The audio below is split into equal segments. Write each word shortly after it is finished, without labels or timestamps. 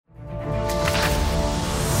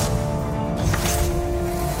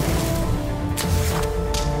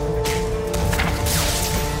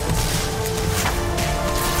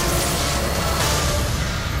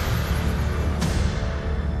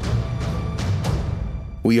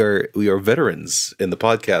We are veterans in the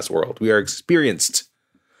podcast world. We are experienced,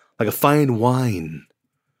 like a fine wine.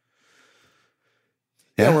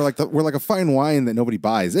 Yeah, we're like a fine wine that nobody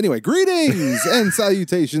buys. Anyway, greetings and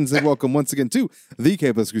salutations, and welcome once again to the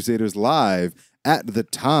K Plus Crusaders live at the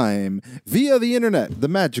time via the internet, the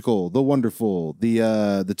magical, the wonderful,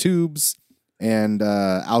 the tubes, and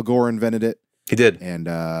Al Gore invented it. He did, and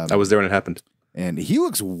I was there when it happened. And he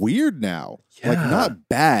looks weird now. Yeah. Like, not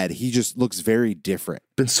bad. He just looks very different.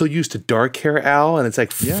 Been so used to dark hair Al, and it's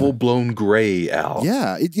like full blown gray Al.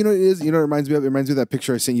 Yeah, it is. It reminds me of that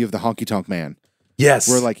picture I sent you of the Honky Tonk Man. Yes.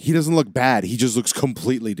 Where like he doesn't look bad, he just looks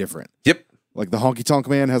completely different. Yep. Like the Honky Tonk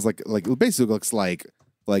Man has like basically looks like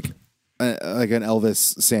an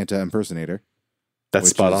Elvis Santa impersonator.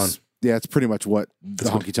 That's spot on. Yeah, it's pretty much what the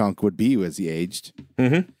Honky Tonk would be as he aged.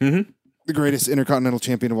 Mm-hmm. Mm-hmm. The greatest intercontinental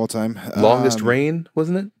champion of all time. Longest reign,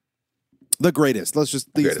 wasn't it? The greatest. Let's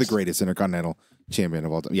just think it's the greatest intercontinental champion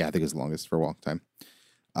of all time. Yeah, I think it's the longest for a long time.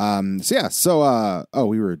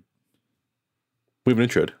 We've been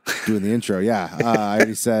introed. Doing the intro, yeah. I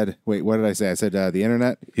already said, wait, what did I say? I said the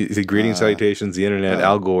internet. He said greetings, salutations, the internet,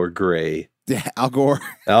 Al Gore Gray. Yeah, Al Gore.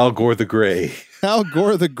 Al Gore the Gray. Al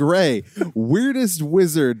Gore the Gray. Weirdest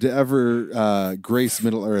wizard to ever grace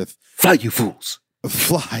Middle Earth. Fly, you fools.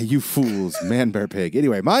 Fly, you fools. Man, bear, pig.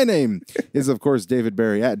 Anyway, my name is, of course, David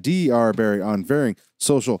Barry at Dr. Barry on varying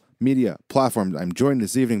social media platforms. I'm joined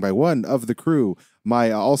this evening by one of the crew,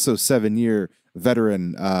 my also 7-year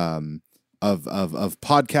veteran of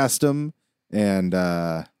podcastum, and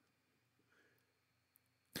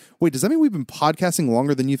wait, does that mean we've been podcasting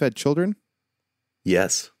longer than you've had children?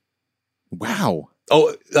 Yes. Wow.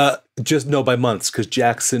 Oh, just no, by months, because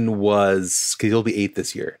he'll be 8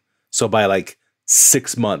 this year. So by like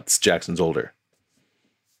 6 months, Jackson's older.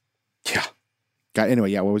 Yeah.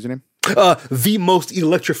 Anyway, yeah, what was your name? The most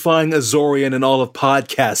electrifying Azorian in all of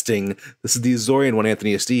podcasting. This is the Azorian one,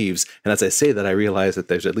 Anthony Esteves. And as I say that, I realize that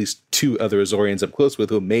there's at least 2 other Azorians I'm close with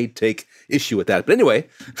who may take issue with that. But anyway,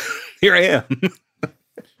 here I am.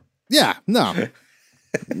 Yeah, no,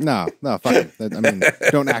 fuck it. I mean,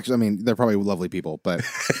 don't actually. I mean, they're probably lovely people, but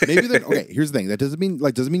maybe they're okay. Here's the thing: that doesn't mean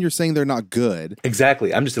you're saying they're not good.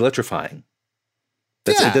 Exactly. I'm just electrifying.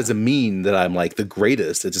 It doesn't mean that I'm like the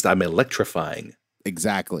greatest. It's just I'm electrifying.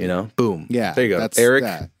 Exactly. Boom. Yeah. There you go. Eric,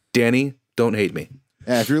 Danny, don't hate me.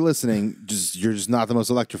 Yeah, if you're listening, you're just not the most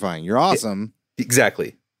electrifying. You're awesome.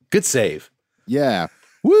 Exactly. Good save. Yeah.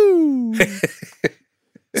 Woo.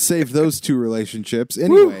 Save those 2 relationships.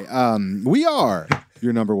 Anyway, we are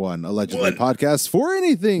your number one allegedly podcast for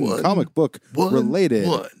anything comic book related.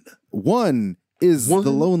 One is the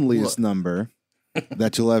loneliest number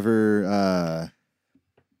that you'll ever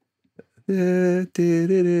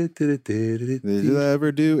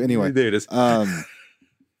do. Anyway, there it is. What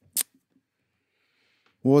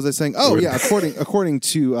was I saying? Oh yeah, according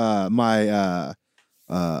to my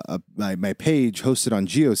page hosted on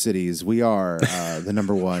GeoCities, we are the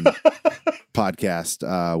number one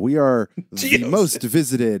podcast. We are the most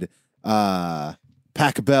visited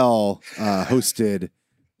Pac Bell hosted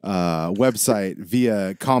website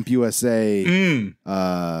via CompUSA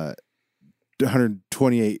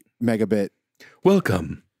 128 megabit.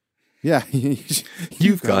 Welcome. Yeah,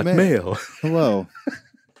 you've got mail. Hello.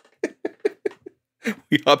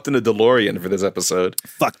 We hopped in a DeLorean for this episode.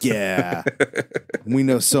 Fuck yeah. We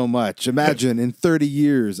know so much. Imagine in 30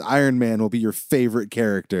 years, Iron Man will be your favorite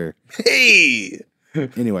character. Hey!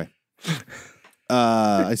 Anyway.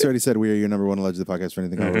 I already said we are your number one alleged podcast for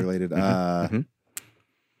anything comic related.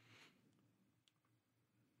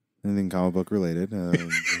 Anything comic book related.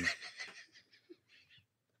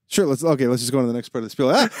 Sure, let's just go on to the next part of the spiel.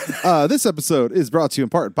 This episode is brought to you in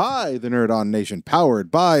part by the Nerd On Nation,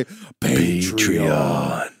 powered by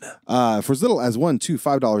Patreon. For as little as $1 to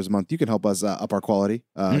 $5 a month, you can help us up our quality,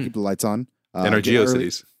 keep the lights on. And our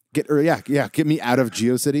GeoCities. Get me out of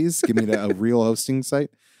GeoCities. Give me a real hosting site.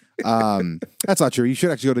 That's not true. You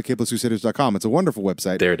should actually go to kpluscrusaders.com. It's a wonderful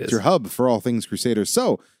website. There it is. It's your hub for all things Crusaders.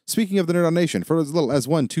 So, speaking of the Nerd On Nation, for as little as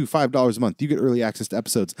 $1 to $5 a month, you get early access to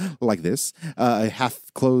episodes like this, a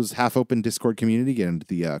half-closed, half-open Discord community, get into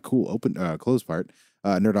the cool open closed part,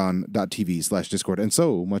 nerdon.tv/Discord, and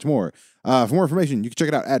so much more. For more information, you can check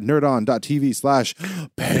it out at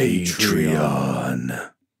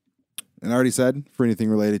nerdon.tv/Patreon. And I already said, for anything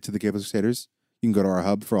related to the K Plus Crusaders, you can go to our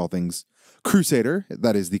hub for all things Crusader.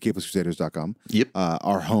 That is the kpluscrusaders.com. Yep.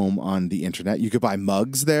 Our home on the internet. You could buy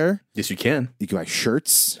mugs there. Yes, you can. You can buy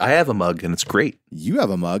shirts. I have a mug, and it's great. You have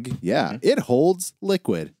a mug. Yeah. It holds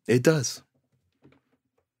liquid. It does.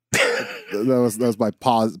 That was my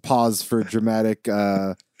pause for dramatic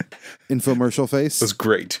infomercial face. It was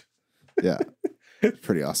great. Yeah.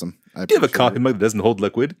 Pretty awesome. Do you have a coffee mug that doesn't hold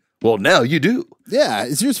liquid? Well, now you do. Yeah,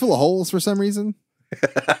 is yours full of holes for some reason?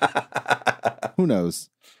 Who knows?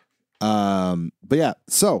 But yeah,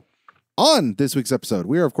 so on this week's episode,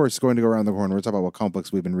 we are, of course, going to go around the horn. We're talking about what comic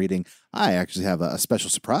books we've been reading. I actually have a special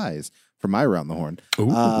surprise for my Around the Horn.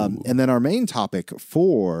 And then our main topic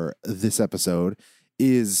for this episode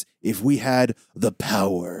is if we had the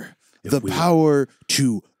power, power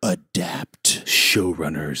to adapt.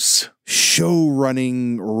 Show-running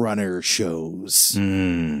runner shows.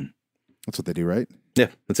 That's what they do, right? Yeah,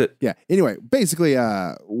 that's it. Yeah. Anyway, basically,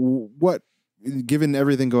 given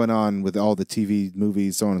everything going on with all the TV,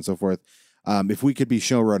 movies, so on and so forth, if we could be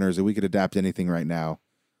showrunners and we could adapt anything right now,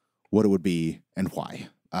 what it would be and why.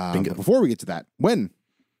 But before we get to that, when?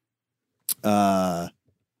 Yeah,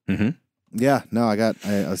 no,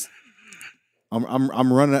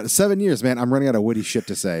 I'm running out of 7 years, man. I'm running out of witty shit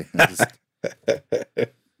to say.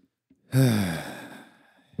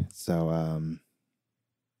 So,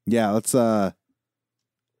 yeah, let's, yeah.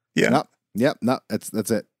 No,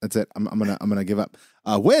 that's it. That's it. I'm gonna give up.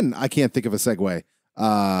 When I can't think of a segue.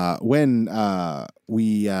 When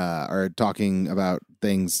we are talking about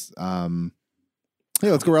things, hey,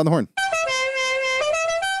 let's go around the horn.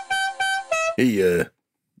 Hey, you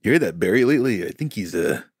hear that Barry lately? I think he's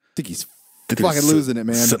fucking losing it,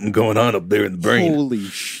 man. Something going on up there in the brain. Holy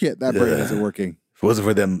shit, that brain isn't working. If it wasn't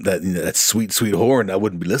for that sweet horn, I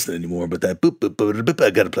wouldn't be listening anymore. But that boop, boop, boop, boop,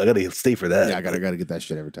 I gotta stay for that. Yeah, I gotta get that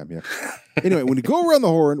shit every time. Yeah. Anyway, when you go around the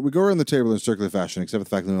horn, we go around the table in circular fashion, except for the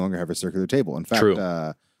fact that we no longer have a circular table. In fact,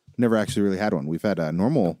 never actually really had one. We've had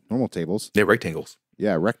normal tables. Yeah, rectangles.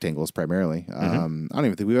 Yeah, rectangles primarily. I don't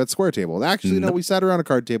even think we had a square table. Actually, no, we sat around a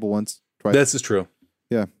card table once, twice. This is true.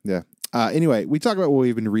 Yeah. Anyway, we talk about what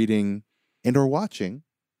we've been reading and or watching.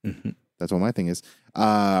 That's what my thing is.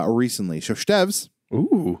 Recently. So Stevs.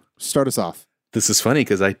 Ooh. Start us off. This is funny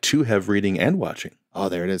because I too have reading and watching. Oh,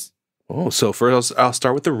 there it is. Oh, so first I'll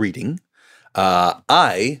start with the reading.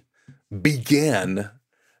 I began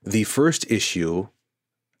the first issue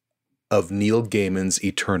of Neil Gaiman's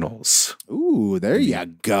Eternals. Ooh, there you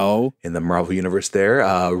go. In the Marvel Universe there.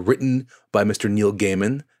 Written by Mr. Neil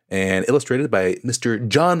Gaiman and illustrated by Mr.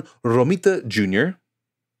 John Romita Jr.,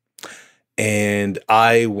 and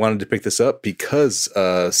I wanted to pick this up because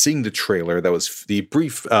seeing the trailer, that was the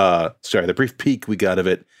brief peek we got of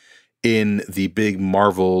it in the big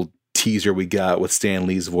Marvel teaser we got with Stan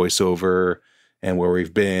Lee's voiceover and where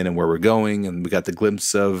we've been and where we're going, and we got the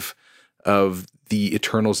glimpse of the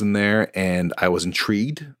Eternals in there, and I was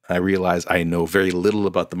intrigued. I realized I know very little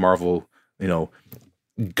about the Marvel,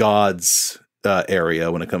 gods area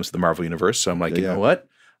when it comes to the Marvel Universe, so I'm like, you know what?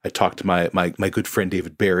 I talked to my good friend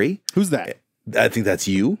David Barry. Who's that? I think that's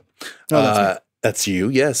you. Oh, that's you,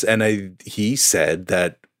 yes. And he said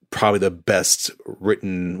that probably one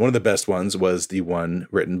of the best ones was the one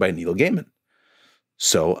written by Neil Gaiman.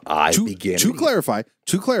 So I began to clarify.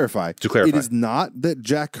 It is not that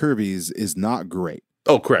Jack Kirby's is not great.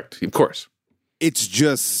 Oh, correct. Of course. It's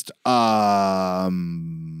just how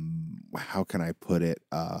can I put it?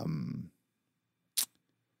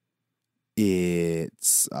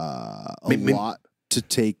 It's a lot to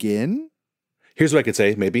take in. Here's what I could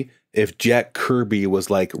say, maybe. If Jack Kirby was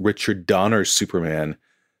like Richard Donner's Superman,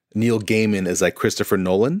 Neil Gaiman is like Christopher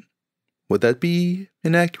Nolan, would that be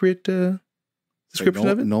an accurate description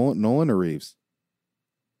of it? Nolan or Reeves?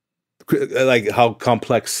 Like how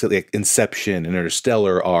complex like Inception and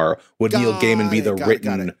Interstellar are. Would Neil Gaiman be the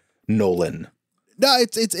written Nolan? No,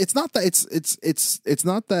 it's not that. It's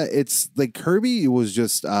not that. It's like Kirby was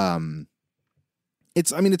just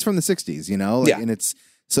it's from the 60s, and it's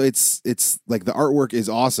like the artwork is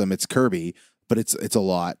awesome. It's Kirby, but it's a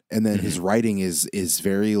lot. And then his writing is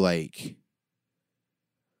very like,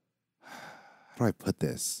 how do I put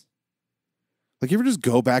this? Like, you ever just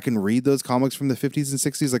go back and read those comics from the 50s and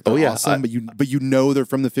 60s? Like, they're awesome, but you know they're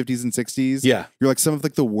from the 50s and 60s. Yeah. You're like, some of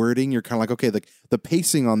like the wording, you're kind of like, okay, like the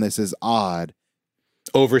pacing on this is odd.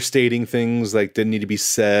 Overstating things like didn't need to be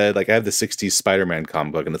said. Like I have the 60s Spider-Man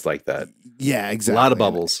comic book and it's like that. Yeah, exactly. A lot of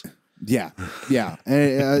bubbles. Yeah.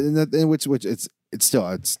 and which it's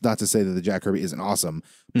not to say that the Jack Kirby isn't awesome,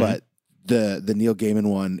 but the Neil Gaiman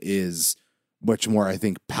one is much more, I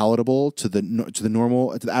think, palatable to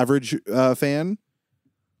the average fan.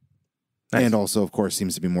 Nice. And also, of course,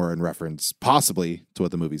 seems to be more in reference, possibly, to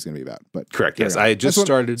what the movie's going to be about. But correct. Yes, I just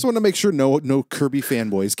started. Want to make sure no Kirby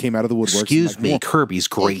fanboys came out of the woodwork. Excuse me, Kirby's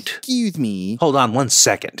great. Excuse me. Hold on 1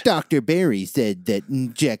 second. Dr. Barry said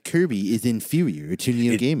that Jack Kirby is inferior to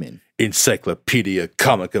Neil Gaiman. Encyclopedia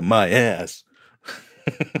Comica, my ass.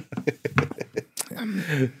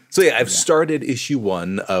 So yeah, I've started issue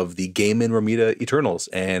 1 of the Gaiman Romita Eternals,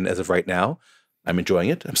 and as of right now, I'm enjoying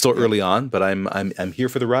it. I'm still early on, but I'm here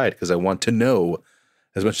for the ride because I want to know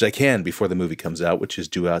as much as I can before the movie comes out, which is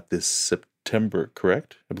due out this September,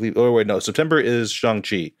 correct? I believe. Oh wait, no, September is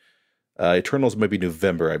Shang-Chi. Eternals might be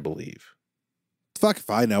November, I believe. Fuck if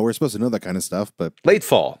I know. We're supposed to know that kind of stuff, but Late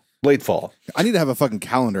fall. I need to have a fucking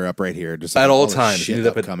calendar up right here, just At all the times. shit You need it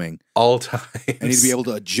up at upcoming. all times. I need to be able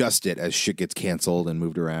to adjust it as shit gets canceled and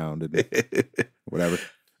moved around and whatever.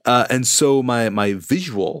 And so my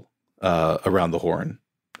visual around the horn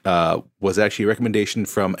was actually a recommendation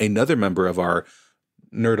from another member of our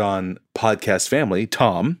Nerd On podcast family,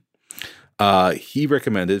 Tom. He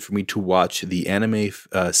recommended for me to watch the anime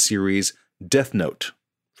series Death Note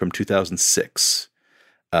from 2006.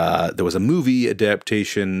 There was a movie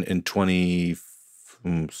adaptation in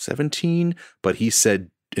 2017, but he said,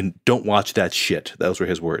 don't watch that shit. Those were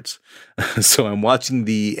his words. So I'm watching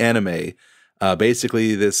the anime.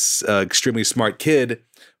 Basically, this extremely smart kid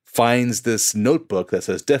finds this notebook that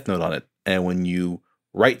says Death Note on it. And when you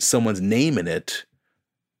write someone's name in it,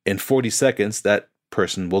 in 40 seconds, that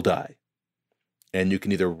person will die. And you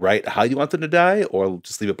can either write how you want them to die or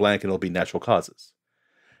just leave it blank and it'll be natural causes.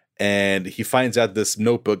 And he finds out this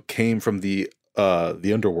notebook came from the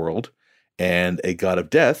underworld, and a god of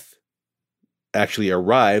death actually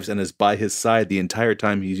arrives and is by his side the entire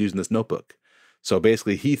time he's using this notebook. So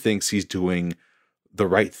basically, he thinks he's doing the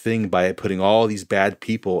right thing by putting all these bad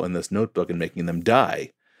people in this notebook and making them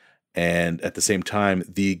die. And at the same time,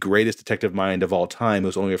 the greatest detective mind of all time,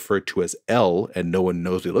 who's only referred to as L, and no one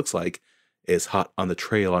knows what he looks like, is hot on the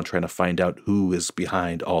trail on trying to find out who is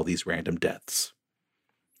behind all these random deaths.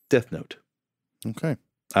 Death Note. Okay.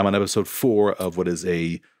 I'm on episode 4 of what is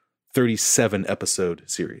a 37 episode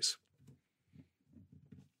series.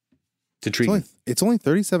 It's intriguing. It's only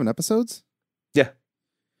 37 episodes? Yeah.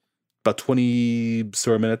 About 20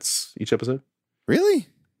 sort of minutes each episode. Really?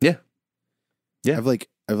 Yeah. Yeah. I've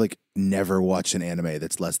never watched an anime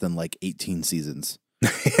that's less than like 18 seasons.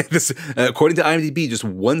 This, according to IMDb, just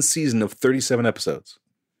one season of 37 episodes.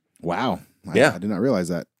 Wow. Yeah. I did not realize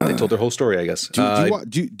that. They told their whole story, I guess.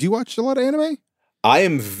 Do you watch a lot of anime? I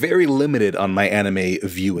am very limited on my anime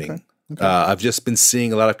viewing. Okay. I've just been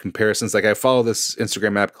seeing a lot of comparisons. Like I follow this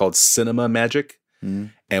Instagram app called Cinema Magic,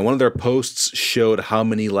 and one of their posts showed how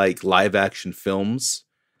many like live action films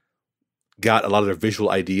got a lot of their visual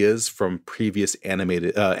ideas from previous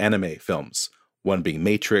anime films. One being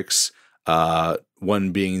Matrix,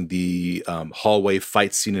 one being the hallway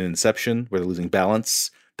fight scene in Inception where they're losing balance.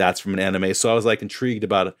 That's from an anime. So I was like intrigued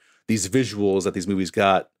about these visuals that these movies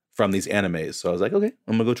got from these animes. So I was like, okay,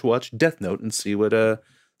 I'm gonna go to watch Death Note and see what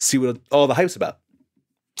all the hype's about.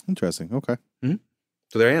 Interesting. Okay. Mm-hmm.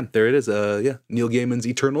 So there I am. There it is. Neil Gaiman's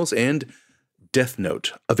Eternals and Death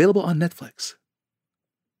Note available on Netflix.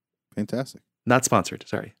 Fantastic. Not sponsored.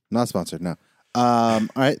 Sorry. Not sponsored. No. All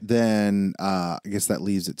right, then I guess that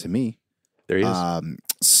leaves it to me. There he is.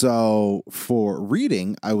 So for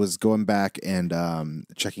reading, I was going back and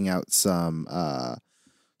checking out some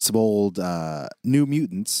old New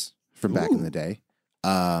Mutants from back in the day.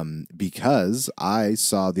 Because I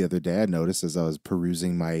saw the other day, I noticed as I was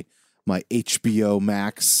perusing my HBO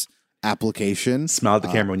Max application. Smile at the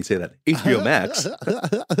camera when you say that. HBO Max.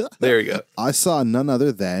 There you go. I saw none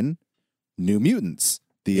other than New Mutants.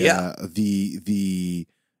 The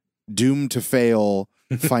doomed to fail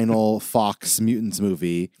final Fox Mutants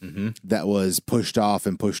movie that was pushed off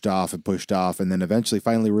and pushed off and pushed off, and then eventually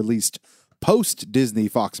finally released post Disney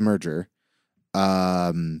Fox merger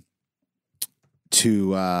to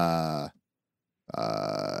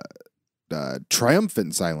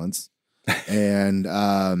triumphant silence. And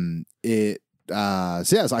so I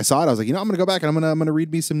saw it. I was like, I'm gonna go back and I'm gonna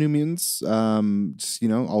read me some New Mutants. Just,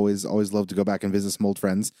 always love to go back and visit some old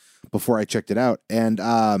friends before I checked it out. And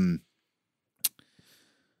how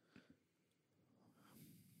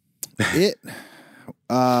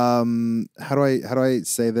do I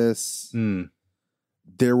say this?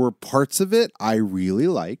 There were parts of it I really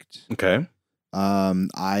liked. Okay.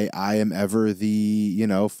 I am ever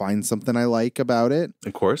the, find something I like about it.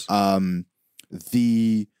 Of course.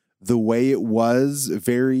 The way it was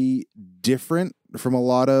very different from a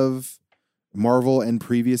lot of Marvel and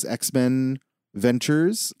previous X-Men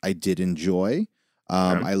ventures, I did enjoy.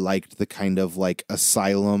 I liked the kind of like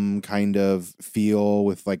asylum kind of feel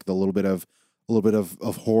with like a little bit of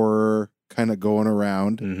horror kind of going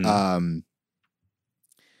around.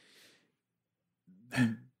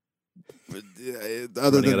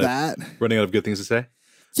 Other than that, running out of good things to say.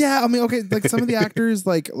 Yeah, I mean, okay, like some of the actors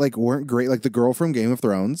like weren't great. Like the girl from Game of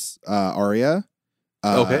Thrones, Arya,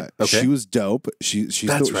 Okay. She was dope. She's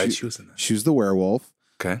That's right. She was in that. She was the werewolf.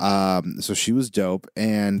 Okay. So she was dope,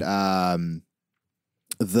 and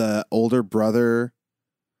the older brother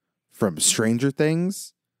from Stranger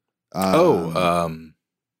Things.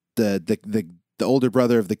 The older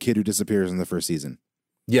brother of the kid who disappears in the first season.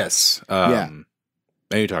 Yes. Yeah. I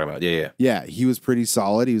know you're talking about. Yeah. He was pretty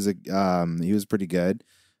solid. He was pretty good.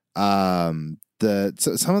 Some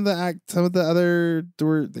of the other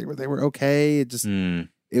they were okay. It just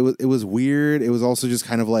it was weird. It was also just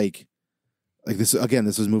kind of like this again.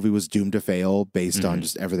 This movie was doomed to fail based on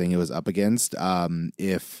just everything it was up against.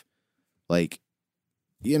 If like,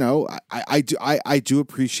 you know, I do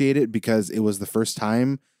appreciate it because it was the first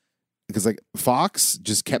time. Because like Fox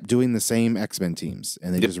just kept doing the same X-Men teams,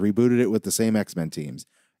 and they just rebooted it with the same X-Men teams.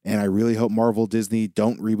 And I really hope Marvel, Disney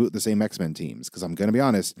don't reboot the same X-Men teams, because I'm going to be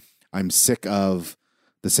honest, I'm sick of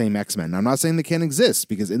the same X-Men. Now, I'm not saying they can't exist,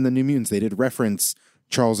 because in the New Mutants they did reference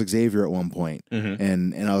Charles Xavier at one point,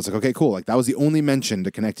 and I was like, okay, cool. Like that was the only mention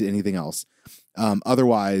to connect to anything else.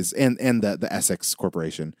 Otherwise, and the Essex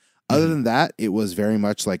Corporation. Other than that, it was very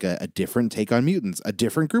much like a different take on mutants, a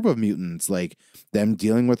different group of mutants, like them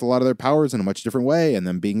dealing with a lot of their powers in a much different way, and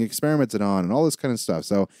them being experimented on, and all this kind of stuff.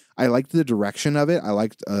 So I liked the direction of it. I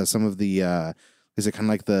liked some of the is it kind of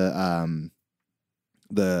like the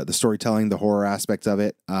storytelling, the horror aspect of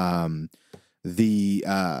it. The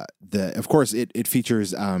of course it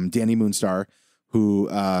features Danny Moonstar, who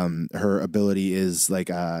her ability is like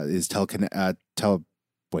is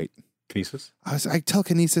Kinesis? I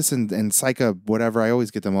telekinesis and psycha, whatever. I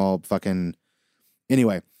always get them all fucking.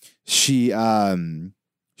 Anyway, she has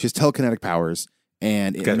telekinetic powers,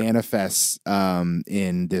 and it manifests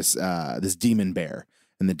in this demon bear,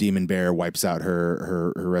 and the demon bear wipes out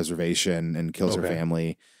her reservation and kills her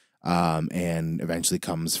family, and eventually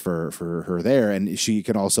comes for her there, and she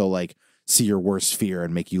can also like see your worst fear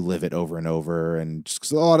and make you live it over and over, and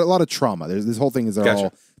just a lot of trauma. There's this whole thing is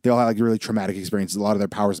they all have like really traumatic experiences. A lot of their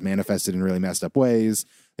powers manifested in really messed up ways.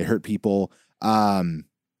 They hurt people.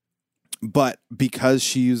 But because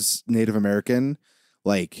she's Native American,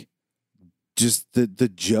 like just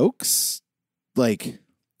the jokes, like,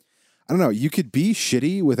 I don't know, you could be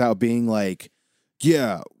shitty without being like,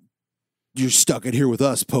 yeah, you're stuck in here with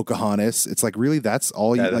us, Pocahontas. It's like, really, that's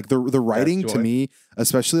all you like. The writing to me,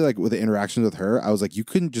 especially like with the interactions with her, I was like, you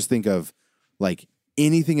couldn't just think of like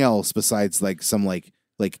anything else besides like some like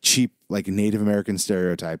cheap like Native American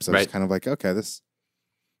stereotypes. I was kind of like, okay, this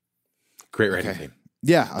great writing team.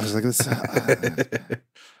 Yeah, I was like, this.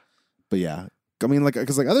 But yeah, I mean, like,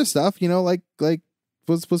 because like other stuff, you know, like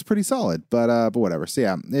was pretty solid. But whatever. So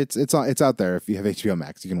yeah, it's out there. If you have HBO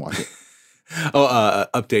Max, you can watch it.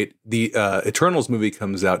 Update: the Eternals movie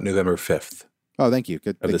comes out November 5th. Oh, thank you.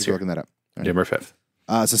 Good. Thank you for looking that up. Right. November 5th.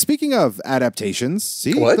 So speaking of adaptations,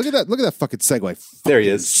 see, what? Look at that fucking segue. There he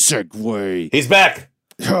is. Segue. He's back.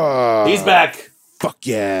 He's back. Fuck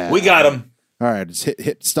yeah. We got him. All right, just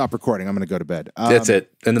hit stop recording. I'm going to go to bed. That's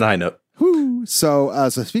it. And then a high note. Whoo. So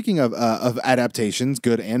speaking of adaptations,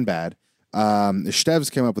 good and bad,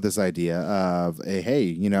 Shtevs came up with this idea of hey,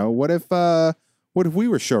 you know, what if we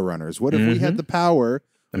were showrunners? What if we had the power?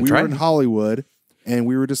 We were in Hollywood, and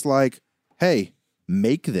we were just like, hey,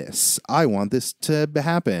 make this. I want this to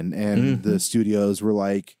happen. And the studios were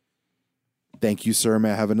like, thank you, sir.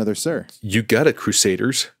 May I have another sir? You got it,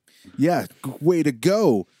 Crusaders. Yeah, way to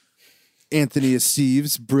go, Anthony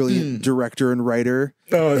Steves, brilliant director and writer,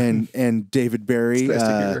 and David Barry,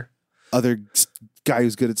 other guy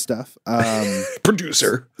who's good at stuff.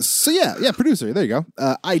 Producer. So yeah, producer. There you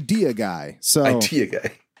go. Idea guy. Idea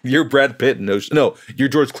guy. You're Brad Pitt in Ocean. No, you're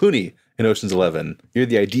George Clooney in Ocean's 11. You're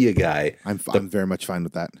the idea guy. I'm very much fine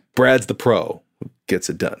with that. Brad's the pro who gets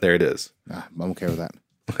it done. There it is. I'm okay with that.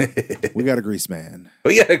 We got a grease man. Oh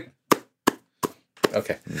yeah.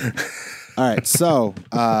 Okay. All right. So,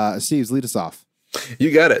 Steves, lead us off.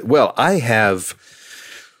 You got it. Well, I have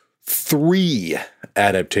 3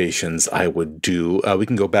 adaptations I would do. We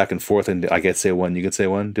can go back and forth, and I can say one. You can say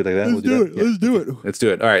one. Do like that. Let's do it. Yeah. Let's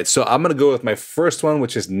do it. All right. So I'm going to go with my first one,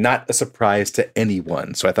 which is not a surprise to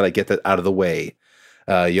anyone. So I thought I'd get that out of the way.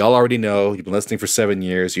 Y'all already know. You've been listening for 7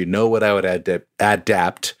 years. You know what I would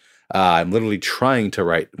adapt. I'm literally trying to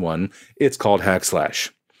write one. It's called Hack Slash.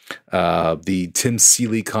 The Tim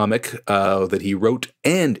Seeley comic that he wrote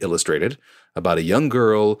and illustrated about a young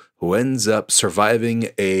girl who ends up surviving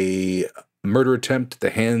a murder attempt at the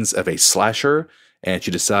hands of a slasher, and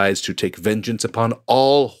she decides to take vengeance upon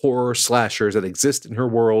all horror slashers that exist in her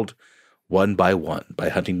world, one by one, by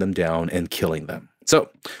hunting them down and killing them. So,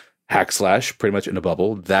 Hack Slash, pretty much in a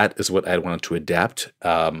bubble. That is what I wanted to adapt.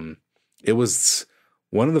 It was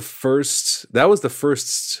one of the first. That was the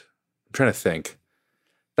first. I'm trying to think.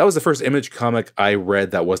 That was the first Image comic I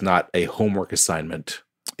read that was not a homework assignment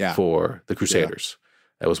for the Crusaders.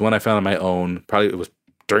 It was one I found on my own. Probably it was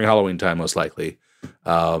during Halloween time, most likely.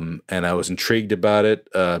 And I was intrigued about it,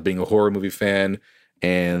 being a horror movie fan,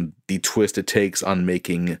 and the twist it takes on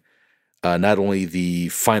making not only the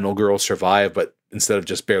final girl survive, but instead of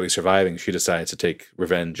just barely surviving, she decides to take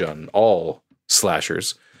revenge on all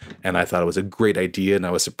slashers. And I thought it was a great idea, and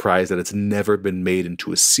I was surprised that it's never been made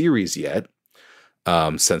into a series yet.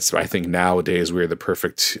 Since I think nowadays we're the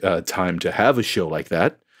perfect time to have a show like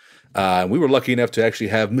that. We were lucky enough to actually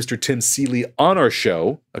have Mr. Tim Seeley on our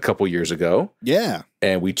show a couple years ago. Yeah.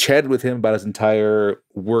 And we chatted with him about his entire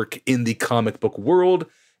work in the comic book world.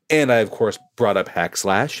 And I, of course, brought up Hack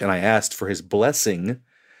Slash, and I asked for his blessing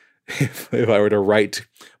if I were to write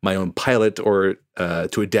my own pilot or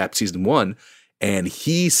to adapt season 1. And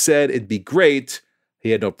he said it'd be great. He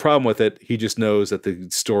had no problem with it. He just knows that the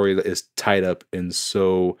story is tied up in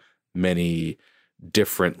so many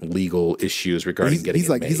different legal issues regarding getting it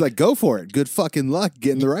made. He's like, go for it. Good fucking luck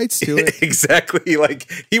getting the rights to it. Exactly.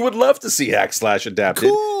 Like, he would love to see Hack Slash adapted.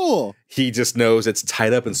 Cool. He just knows it's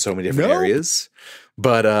tied up in so many different areas.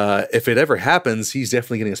 But if it ever happens, he's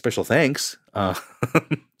definitely getting a special thanks.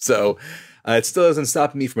 So it still doesn't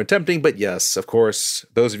stop me from attempting. But yes, of course,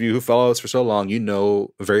 those of you who follow us for so long, you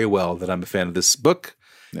know very well that I'm a fan of this book.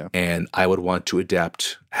 Yeah. And I would want to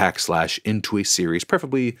adapt Hack Slash into a series,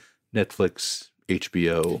 preferably Netflix,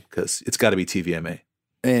 HBO, because it's got to be TVMA.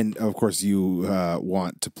 And of course, you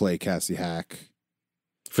want to play Cassie Hack.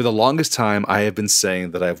 For the longest time, I have been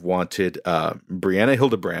saying that I've wanted Brianna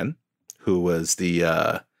Hildebrand, who was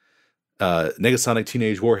the Negasonic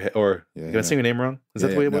Teenage Warhead, or did I say her name wrong? Is that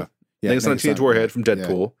the way it was? Yeah, Negasonic Teenage Warhead from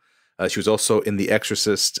Deadpool. Yeah. She was also in the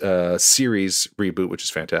Exorcist series reboot, which is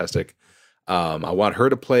fantastic. I want her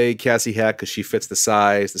to play Cassie Hack because she fits the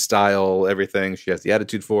size, the style, everything. She has the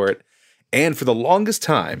attitude for it. And for the longest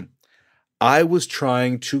time, I was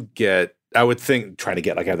trying to get, like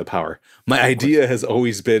I have the power. My idea has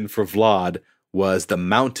always been for Vlad was the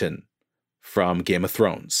Mountain from Game of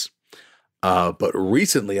Thrones. But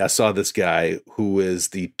recently I saw this guy who is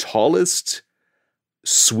the tallest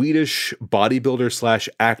Swedish bodybuilder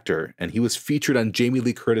 / actor, and he was featured on Jamie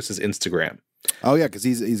Lee Curtis's Instagram. Oh yeah, because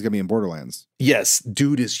he's gonna be in Borderlands. Yes,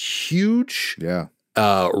 dude is huge. Yeah,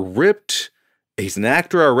 ripped. He's an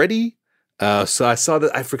actor already. So I saw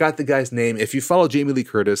that. I forgot the guy's name. If you follow Jamie Lee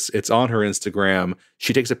Curtis, it's on her Instagram.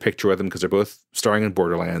 She takes a picture with him because they're both starring in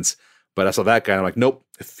Borderlands. But I saw that guy, and I'm like, nope.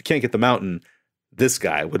 If you can't get the Mountain, this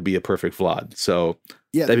guy would be a perfect Vlad. So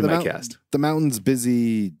yeah, that'd be my cast. The Mountain's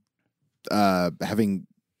busy having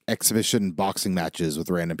exhibition boxing matches with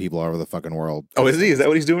random people all over the fucking world. Oh, is he? Is that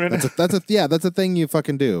what he's doing right now? That's a thing you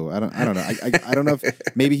fucking do. I don't know. I don't know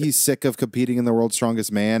if maybe he's sick of competing in the World's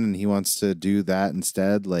Strongest Man and he wants to do that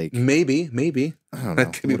instead. Like maybe. I don't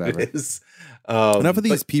know. Whatever. It is. Enough of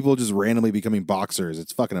these people just randomly becoming boxers.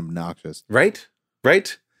 It's fucking obnoxious. Right?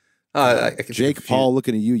 Jake Paul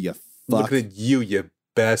looking at you, you fuck. Looking at you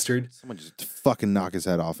bastard. Someone just fucking knock his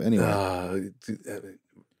head off. Anyway.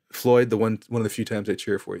 Floyd, one of the few times I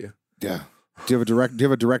cheer for you. Yeah. Do you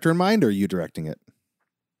have a director in mind, or are you directing it?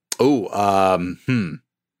 Oh,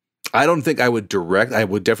 I don't think I would direct. I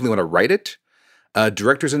would definitely want to write it.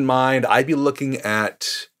 Directors in mind, I'd be looking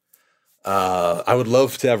at. I would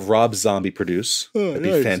love to have Rob Zombie produce. That'd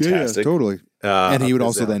be fantastic. Yeah, totally. And he would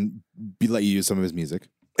also then let you use some of his music.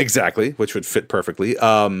 Exactly, which would fit perfectly.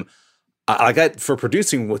 I got for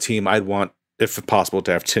producing team, I'd want, if possible,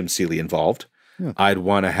 to have Tim Seeley involved. Yeah. I'd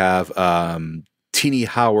want to have Teenie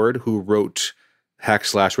Howard, who wrote Hack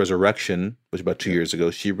Slash Resurrection, which was about 2 years ago.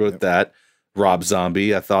 She wrote that. Rob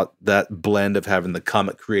Zombie. I thought that blend of having the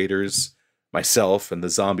comic creators, myself, and the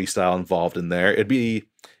zombie style involved in there, it'd be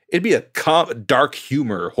a dark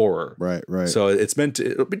humor horror. Right. So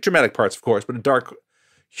it'll be dramatic parts, of course, but a dark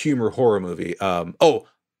humor horror movie.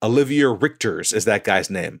 Olivier Richters is that guy's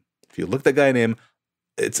name. If you look at that guy's name,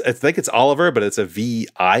 I think it's Oliver, but it's a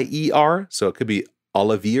Vier, so it could be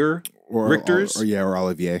Olivier Richters. Or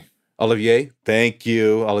Olivier. Olivier, thank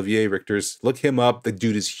you. Olivier Richters. Look him up. The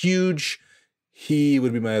dude is huge. He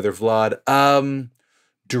would be my other Vlad.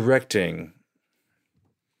 Directing.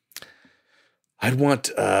 I'd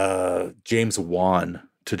want James Wan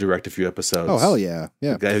to direct a few episodes. Oh hell yeah.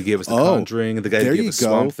 The guy who gave us The Conjuring, the guy who gave us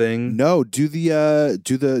Swamp Thing. No, do the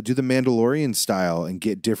Mandalorian style and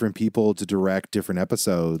get different people to direct different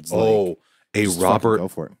episodes. A Robert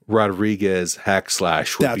Rodriguez Hack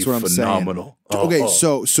Slash would be phenomenal. Okay,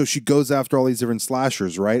 so she goes after all these different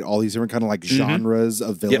slashers, right? All these different kind of like genres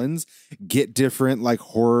of villains. Get different like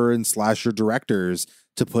horror and slasher directors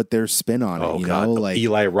to put their spin on it. You know, like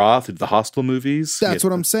Eli Roth, the Hostel movies. That's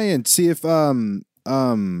what I'm saying. See if who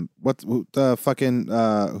did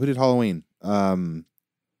Halloween? The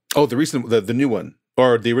recent, the new one,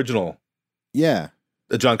 or the original. Yeah.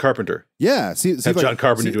 John Carpenter. Yeah. See have John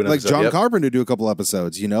Carpenter do an episode. John Carpenter do a couple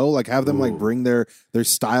episodes, you know, like have them like bring their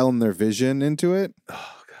style and their vision into it.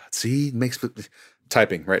 Oh God. See,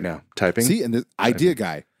 typing right now. Typing. See, and the idea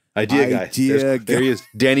guy. Idea guy. There he is.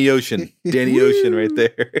 Danny Ocean. Danny Ocean right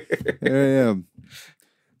there. There I am.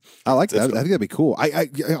 I like that. I think that'd be cool. I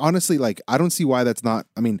honestly, like, I don't see why that's not.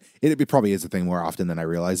 I mean, it probably is a thing more often than I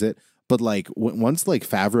realize it. But like once like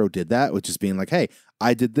Favreau did that, which is being like, hey,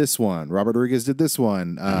 I did this one. Robert Rodriguez did this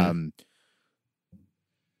one.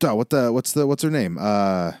 What's her name?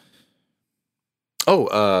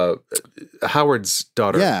 Howard's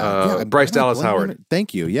daughter. Bryce Dallas Howard.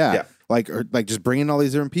 Thank you. Yeah. Like just bringing all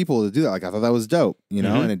these different people to do that. Like I thought that was dope, you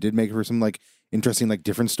know, and it did make for some like interesting, like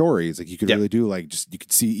different stories. Like you could really do like just you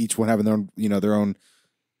could see each one having their own, you know, their own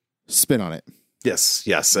spin on it. Yes.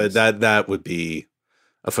 That would be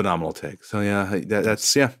a phenomenal take. So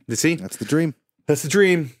that's you see, that's the dream. That's the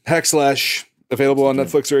dream. Hack Slash available on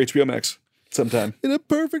Netflix or HBO Max sometime. In a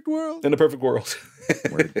perfect world.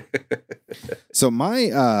 So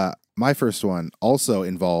my first one also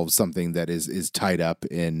involves something that is tied up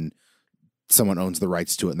in someone owns the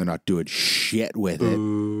rights to it and they're not doing shit with it.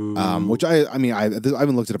 Which I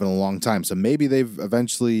haven't looked it up in a long time. So maybe they've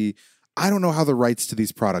eventually. I don't know how the rights to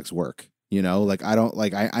these products work. You know, like I don't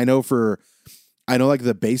like I know like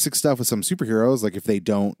the basic stuff with some superheroes, like if they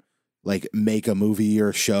don't like make a movie or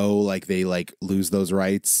a show, like they like lose those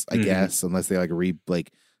rights, I guess, unless they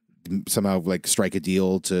like somehow like strike a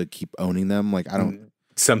deal to keep owning them. Like I don't.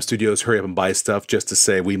 Some studios hurry up and buy stuff just to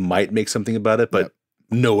say we might make something about it, but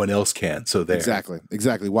no one else can. So there. Exactly.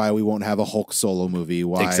 Why we won't have a Hulk solo movie?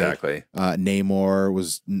 Why Namor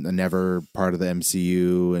was never part of the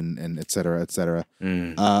MCU and et cetera, et cetera.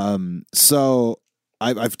 So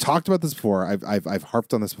I've talked about this before. I've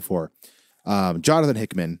harped on this before. Jonathan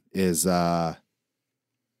Hickman is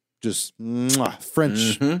just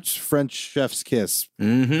French chef's kiss.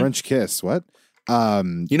 French kiss. What?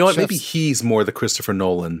 You know what? Maybe he's more the Christopher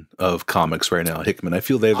Nolan of comics right now. Hickman. I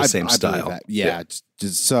feel they have the same style. Yeah.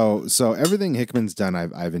 So everything Hickman's done,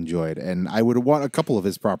 I've enjoyed, and I would want a couple of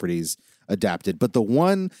his properties adapted. But the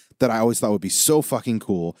one that I always thought would be so fucking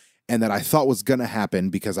cool, and that I thought was gonna happen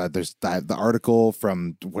because there's the article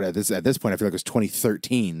from at this point I feel like it was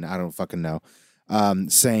 2013. I don't fucking know.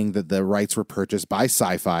 Saying that the rights were purchased by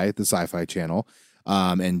Sci-Fi, the Sci-Fi Channel,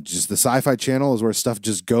 and just the Sci-Fi Channel is where stuff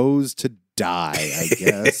just goes to die, I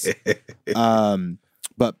guess.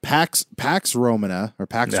 But Pax Romana or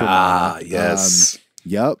Pax Romana, yes,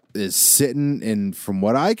 is sitting in, from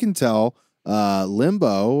what I can tell,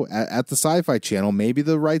 limbo at the Sci-Fi Channel. Maybe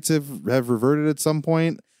the rights have reverted at some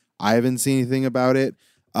point. I haven't seen anything about it.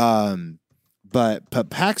 But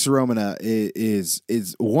Pax Romana is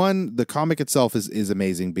one. The comic itself is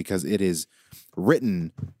amazing because it is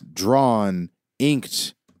written, drawn,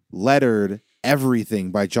 inked, lettered,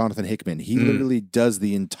 everything by Jonathan Hickman. He literally does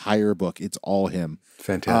the entire book. It's all him.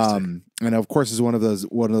 Fantastic. And of course, is one of those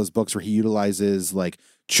books where he utilizes like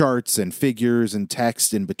charts and figures and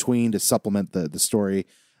text in between to supplement the story,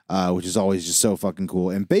 which is always just so fucking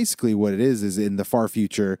cool. And basically, what it is in the far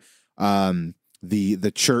future,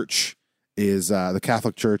 the church is the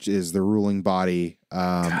Catholic Church is the ruling body.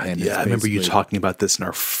 I remember you talking about this in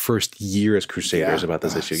our first year as Crusaders about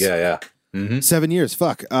this issue. Yeah. 7 years.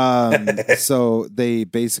 Fuck. So they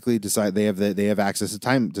basically decide they have access to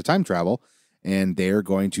time travel, and they are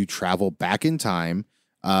going to travel back in time,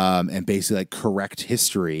 and basically like correct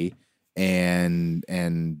history and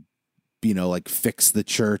you know, like fix the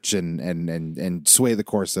church and sway the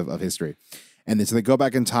course of history. And then so they go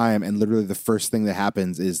back in time, and literally the first thing that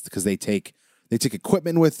happens is because they take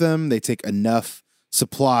equipment with them, they take enough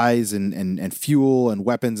supplies and fuel and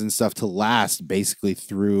weapons and stuff to last basically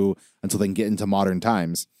through until they can get into modern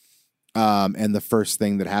times. And the first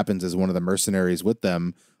thing that happens is one of the mercenaries with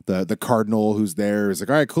them, the cardinal who's there, is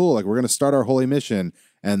like, all right, cool, like we're gonna start our holy mission.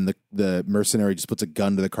 And the mercenary just puts a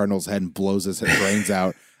gun to the cardinal's head and blows his brains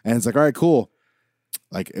out. And it's like, all right, cool.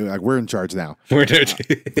 Like we're in charge now.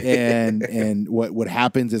 And what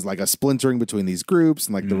happens is like a splintering between these groups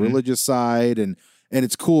and like the religious side, and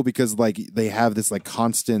it's cool because like they have this like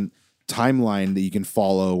constant timeline that you can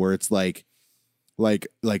follow where it's like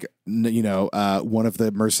you know, one of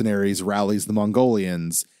the mercenaries rallies the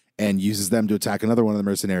Mongolians and uses them to attack another one of the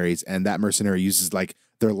mercenaries, and that mercenary uses like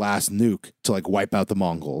their last nuke to like wipe out the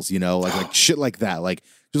Mongols, you know, like shit like that. Like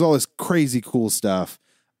there's all this crazy cool stuff.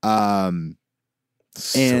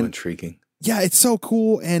 So intriguing. Yeah, it's so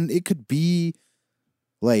cool, and it could be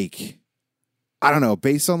like, I don't know,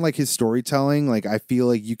 based on like his storytelling. Like, I feel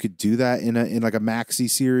like you could do that in like a maxi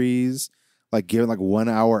series, like give it like 1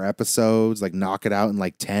 hour episodes, like knock it out in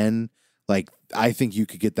like 10. Like, I think you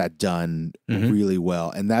could get that done really well,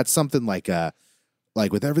 and that's something like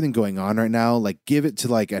with everything going on right now, like give it to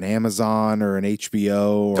like an Amazon or an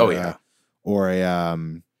HBO or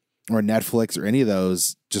or Netflix or any of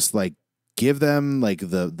those. Just like give them like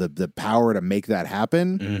the power to make that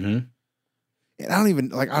happen. Mm-hmm.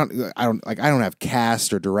 And I don't have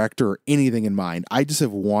cast or director or anything in mind. I just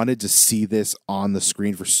have wanted to see this on the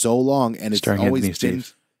screen for so long, and it's Starring always Anthony been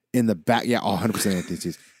Steves. in the back. Yeah, 100% Anthony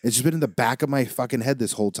Steves. It's just been in the back of my fucking head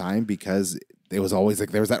this whole time because it was always like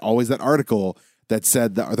there was always that article that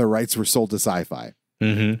said that the rights were sold to Sci-Fi.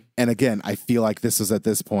 Mm-hmm. And again, I feel like this was at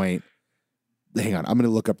this point. Hang on, I'm going to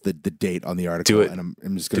look up the date on the article, Do it. and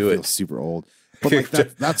I'm just going to feel super old. But like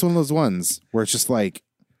that's one of those ones where it's just like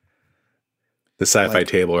the Sci-Fi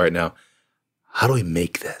table right now. How do we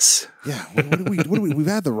make this? Yeah, what do we? We've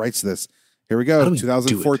had the rights to this. Here we go.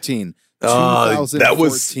 2014.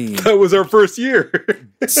 That was our first year.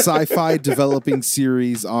 Sci-Fi developing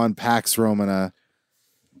series on Pax Romana.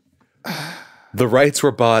 The rights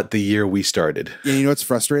were bought the year we started. Yeah, you know what's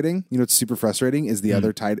frustrating? You know what's super frustrating is the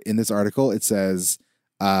other title in this article. It says,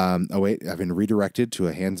 I've been redirected to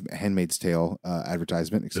a Handmaid's Tale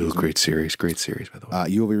advertisement. Excuse me. Great series, by the way.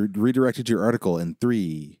 You will be redirected to your article in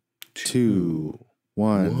 3, 2,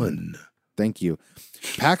 1. Thank you.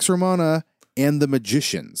 Pax Romana and the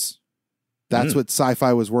Magicians. That's what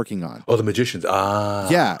Sci-Fi was working on. Oh, the Magicians.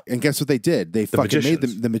 Yeah, and guess what they did? They fucking made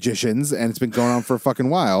the Magicians, and it's been going on for a fucking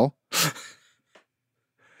while.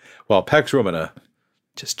 Well, Pax Romana,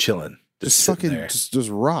 just chilling. Just fucking there. Just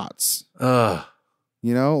rots. You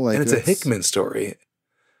know, like, and it's a Hickman story.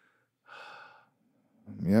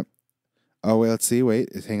 Yep. Oh, wait, let's see. Wait,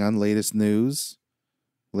 hang on. Latest news.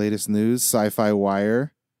 Sci-Fi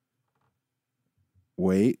Wire.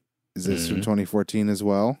 Wait, is this from 2014 as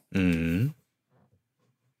well? Mm-hmm.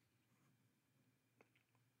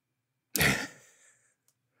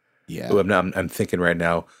 Yeah. Oh, I'm thinking right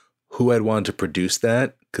now, who I'd want to produce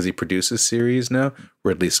that, because he produces series now.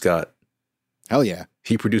 Ridley Scott. Hell yeah.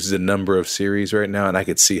 He produces a number of series right now, and I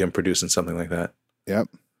could see him producing something like that. Yep.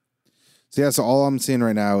 So yeah, so all I'm seeing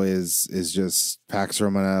right now is just Pax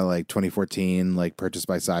Romana, like 2014, like purchased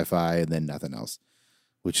by Sci-Fi, and then nothing else,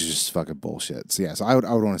 which is just fucking bullshit. So yeah, so I would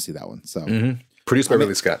want to see that one. So produced by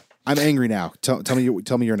Ridley Scott. I'm angry now. Tell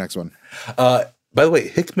me your next one. By the way,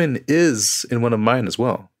 Hickman is in one of mine as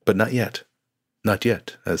well, but not yet. Not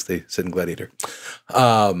yet, as they said in Gladiator.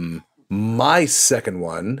 My second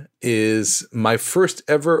one is my first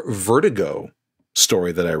ever Vertigo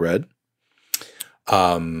story that I read.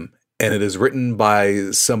 And it is written by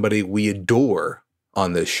somebody we adore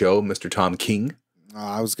on this show, Mr. Tom King.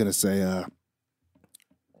 I was going to say,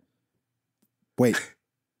 wait,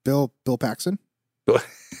 Bill Paxton? That's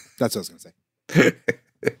what I was going to say.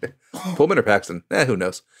 Pullman or Paxton? Who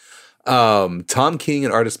knows? Tom King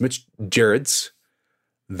and artist Mitch Gerrits,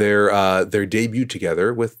 their debut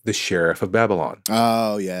together with The Sheriff of Babylon.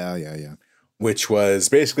 Oh, yeah. Which was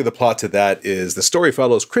basically the plot to that is the story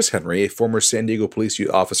follows Chris Henry, a former San Diego police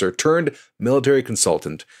officer turned military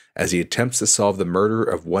consultant, as he attempts to solve the murder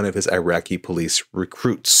of one of his Iraqi police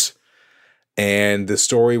recruits. And the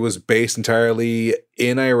story was based entirely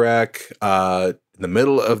in Iraq, in the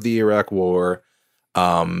middle of the Iraq War.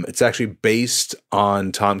 It's actually based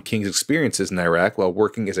on Tom King's experiences in Iraq while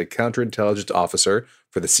working as a counterintelligence officer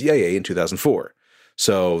for the CIA in 2004.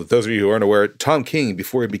 So those of you who aren't aware, Tom King,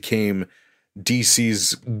 before he became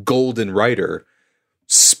DC's golden writer,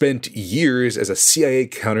 spent years as a CIA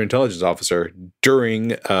counterintelligence officer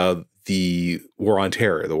during the War on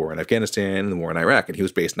Terror, the war in Afghanistan, and the war in Iraq. And he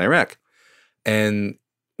was based in Iraq. And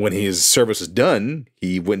when his service was done,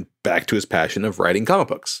 he went back to his passion of writing comic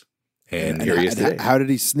books. And here he is today. How did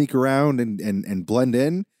he sneak around and blend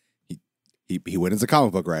in? He went as a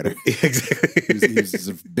comic book writer. Exactly. He was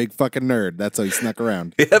a big fucking nerd. That's how he snuck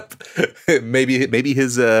around. Yep. Maybe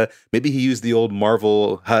he used the old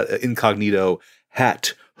Marvel incognito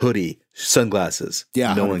hat, hoodie, sunglasses.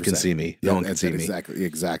 Yeah, no 100%. one can see me. No one can see me.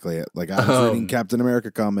 Exactly it. Like, I was reading Captain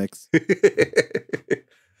America comics.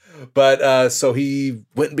 But so he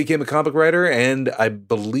went and became a comic writer, and I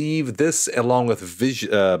believe this, along with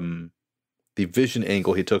the Vision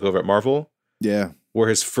angle he took over at Marvel, were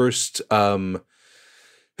his first works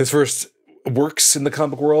in the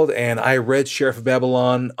comic world. And I read Sheriff of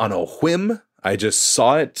Babylon on a whim. I just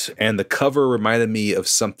saw it, and the cover reminded me of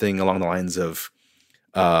something along the lines of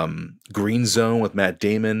Green Zone with Matt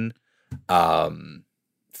Damon,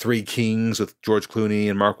 Three Kings with George Clooney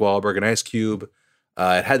and Mark Wahlberg and Ice Cube.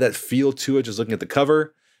 It had that feel to it just looking at the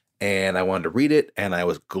cover, and I wanted to read it, and I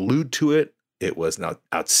was glued to it. It was an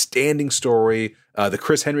outstanding story. The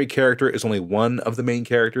Chris Henry character is only one of the main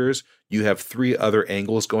characters. You have three other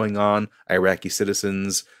angles going on: Iraqi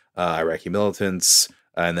citizens, Iraqi militants,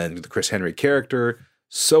 and then the Chris Henry character.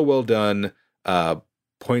 So well done.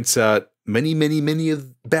 Points out many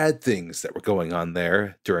of bad things that were going on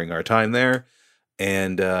there during our time there.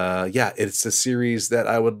 And yeah, it's a series that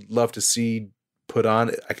I would love to see put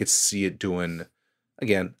on. I could see it doing,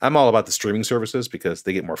 again, I'm all about the streaming services because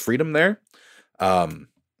they get more freedom there.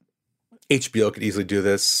 HBO could easily do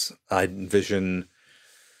this. I'd envision,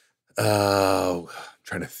 I'm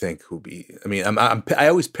trying to think who'd be, I mean, I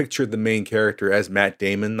always pictured the main character as Matt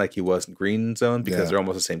Damon, like he was in Green Zone, because they're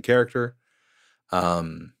almost the same character.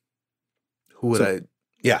 Who would I?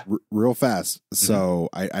 Yeah. Real fast. So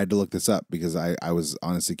I had to look this up because I was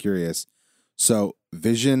honestly curious. So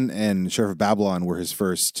Vision and Sheriff of Babylon were his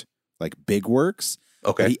first like big works.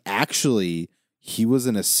 Okay. He was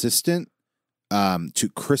an assistant to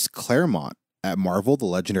Chris Claremont at Marvel, the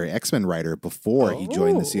legendary X-Men writer, before he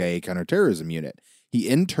joined the CIA counterterrorism unit. He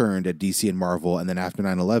interned at DC and Marvel, and then after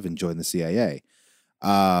 9/11 joined the CIA.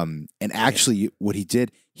 And actually what he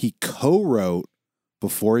did, he co-wrote,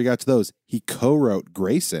 before he got to those, he co-wrote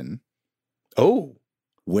Grayson. Oh.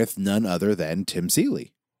 With none other than Tim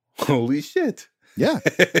Seeley. Holy shit. Yeah.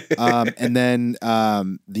 And then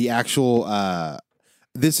the actual,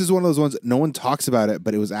 this is one of those ones, no one talks about it,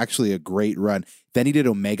 but it was actually a great run. Then he did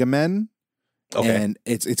Omega Men. Okay. And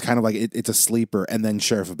it's kind of like, it's a sleeper. And then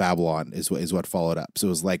Sheriff of Babylon is what followed up. So it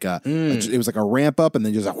was like it was like a ramp up and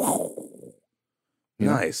then just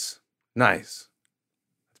Nice.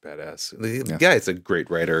 Badass. The guy's a great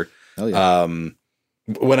writer. Oh, yeah.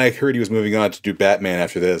 When I heard he was moving on to do Batman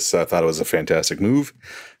after this, I thought it was a fantastic move.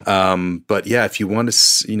 But yeah, if you want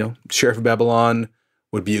to, Sheriff of Babylon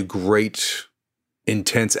would be a great,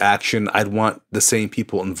 intense action. I'd want the same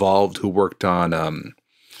people involved who worked on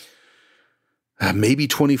maybe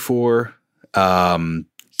 24.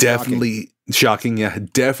 Definitely shocking. Yeah,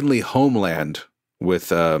 definitely Homeland with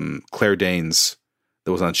Claire Danes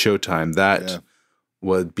that was on Showtime. That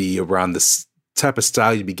would be around this type of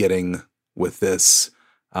style you'd be getting with this.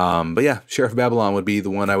 But yeah, Sheriff of Babylon would be the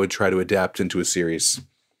one I would try to adapt into a series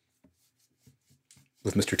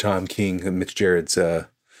with Mr. Tom King and Mitch Gerard's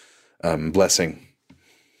blessing.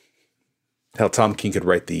 Hell, Tom King could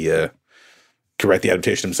write the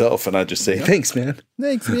adaptation himself, and I'd just say, "Thanks, man."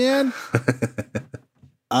 Thanks, man.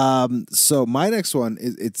 So my next one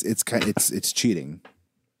is it's cheating.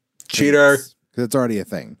 Cheater. Because it's already a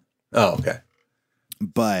thing. Oh, okay.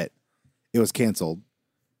 But it was canceled,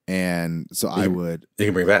 and so you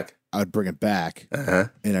can bring it back. I would bring it back, and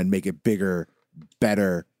I'd make it bigger,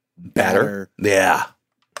 better, yeah,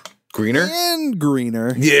 greener.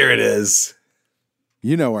 There it is.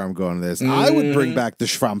 You know where I'm going with this. I would bring back the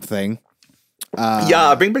Schwamp Thing.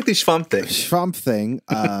 Bring back the Schwamp Thing. Schwamp Thing,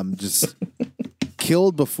 just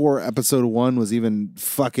killed before episode 1 was even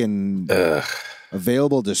fucking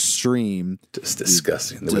available to stream. Just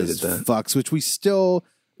disgusting the way they did that. Fucks, which we still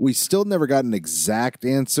never got an exact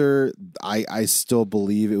answer. I still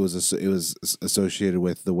believe it was associated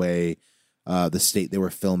with the way the state they were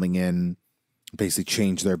filming in basically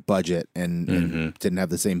changed their budget and didn't have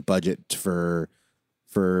the same budget for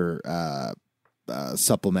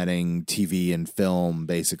supplementing TV and film,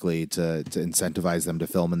 basically to incentivize them to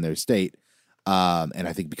film in their state. And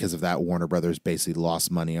I think because of that, Warner Brothers basically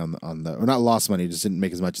lost money or not lost money, just didn't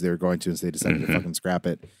make as much as they were going to, and so they decided to fucking scrap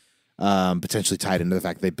it. Potentially tied into the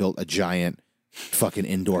fact they built a giant fucking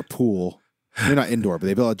indoor pool. They're not indoor, but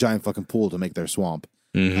they built a giant fucking pool to make their swamp.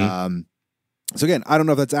 So again, I don't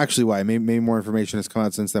know if that's actually why. Maybe more information has come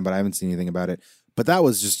out since then, but I haven't seen anything about it. But that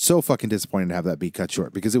was just so fucking disappointing to have that be cut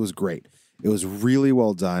short because it was great. It was really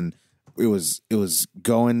well done. It was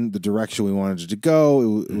going the direction we wanted it to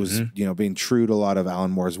go. It was being true to a lot of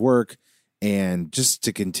Alan Moore's work, and just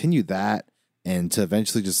to continue that and to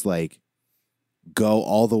eventually just like go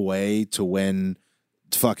all the way to when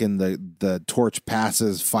fucking the torch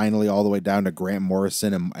passes finally all the way down to Grant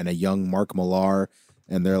Morrison and a young Mark Millar,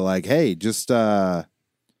 and they're like, hey, just wrap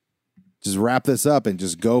this up and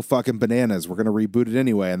just go fucking bananas. We're gonna reboot it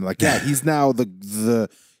anyway. And like, yeah, he's now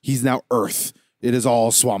he's now Earth. It is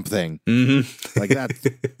all Swamp Thing. Like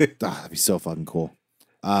that'd be so fucking cool.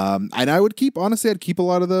 And I'd keep a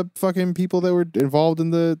lot of the fucking people that were involved in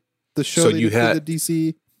the show. So you had the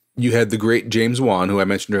DC. You had the great James Wan, who I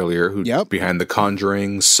mentioned earlier, who's behind The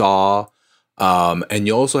Conjuring, Saw, and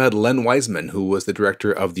you also had Len Wiseman, who was the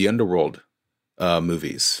director of the Underworld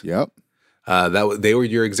movies. Yep. They were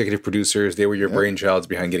your executive producers. They were your brainchilds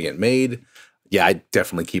behind getting it made. Yeah, I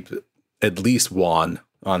definitely keep at least Juan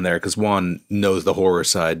on there because Juan knows the horror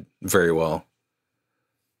side very well.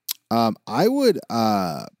 I would,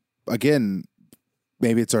 again,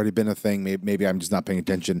 maybe it's already been a thing. Maybe I'm just not paying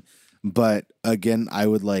attention. But again, I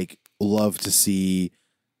would love to see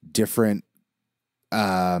different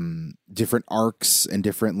arcs and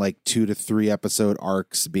different 2 to 3 episode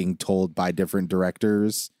arcs being told by different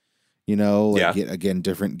directors. Again,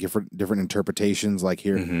 different interpretations. Like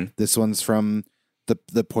here, this one's from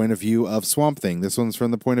the point of view of Swamp Thing. This one's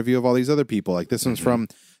from the point of view of all these other people. Like this one's from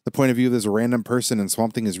the point of view of this random person, and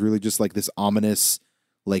Swamp Thing is really just this ominous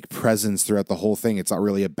presence throughout the whole thing. It's not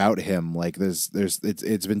really about him.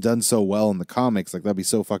 It's been done so well in the comics. That'd be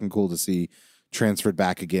so fucking cool to see transferred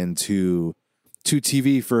back again to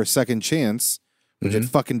TV for a second chance, which it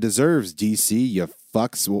fucking deserves. DC, you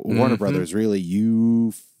fucks. Warner Brothers, really,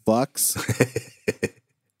 you fucks.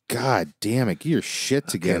 God damn it, get your shit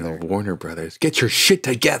together. Warner Brothers, get your shit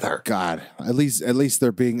together. God, at least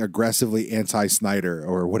they're being aggressively anti-Snyder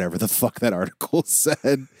or whatever the fuck that article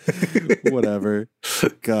said. Whatever.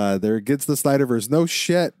 God, they're against the Snyderverse. No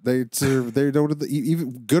shit. They don't,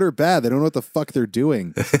 even good or bad, they don't know what the fuck they're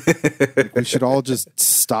doing. We should all just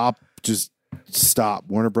stop. Just stop.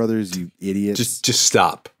 Warner Brothers, you idiots. Just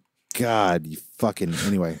stop. God, you fucking.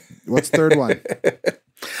 Anyway, what's the third one?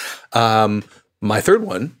 My third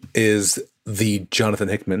one is the Jonathan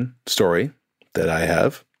Hickman story that I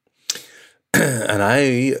have.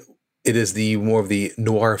 And it is more of the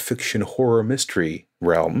noir fiction horror mystery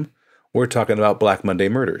realm. We're talking about Black Monday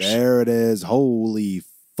Murders. There it is. Holy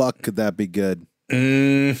fuck, could that be good?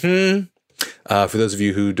 For those of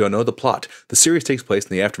you who don't know the plot, the series takes place in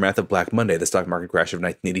the aftermath of Black Monday, the stock market crash of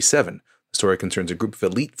 1987. The story concerns a group of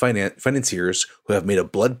elite financiers who have made a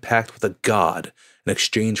blood pact with a god in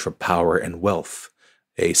exchange for power and wealth.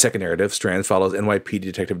 A second narrative strand follows NYPD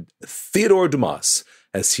detective Theodore Dumas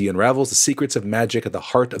as he unravels the secrets of magic at the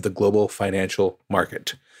heart of the global financial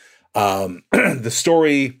market. The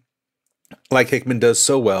story, like Hickman does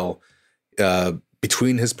so well,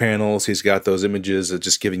 between his panels, he's got those images of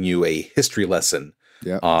just giving you a history lesson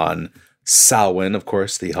on Samhain, of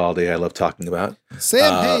course, the holiday I love talking about.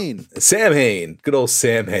 Samhain. Good old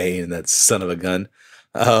Samhain, that son of a gun.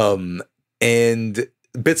 And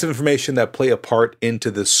bits of information that play a part into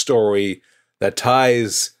the story that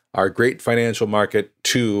ties our great financial market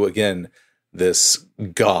to, again, this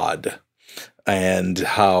god, and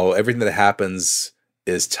how everything that happens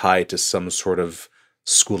is tied to some sort of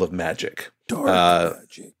school of magic.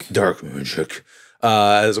 Dark magic.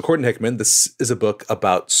 As according to Hickman, this is a book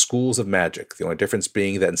about schools of magic. The only difference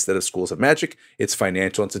being that instead of schools of magic, it's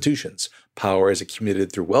financial institutions. Power is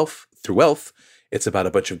accumulated through wealth. It's about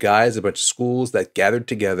a bunch of guys, a bunch of schools that gathered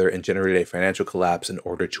together and generated a financial collapse in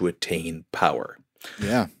order to attain power.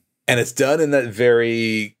 Yeah. And it's done in that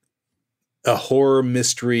very a horror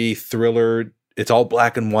mystery thriller. It's all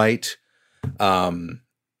black and white.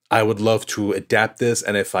 I would love to adapt this.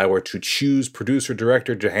 And if I were to choose producer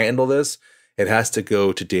director to handle this, it has to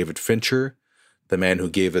go to David Fincher, the man who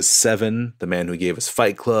gave us Seven, the man who gave us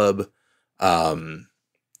Fight Club.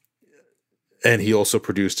 And he also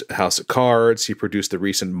produced House of Cards. He produced the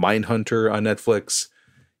recent Mindhunter on Netflix.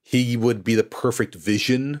 He would be the perfect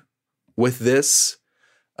vision with this.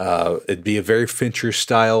 It'd be a very Fincher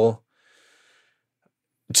style.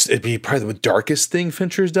 It'd be probably the darkest thing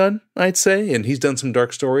Fincher's done, I'd say. And he's done some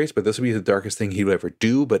dark stories, but this would be the darkest thing he would ever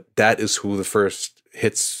do. But that is who the first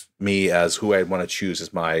hits me as who I'd want to choose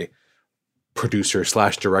as my producer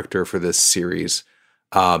 / director for this series.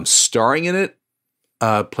 Starring in it,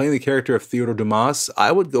 playing the character of Theodore Dumas,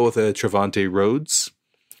 I would go with Trevante Rhodes,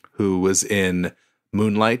 who was in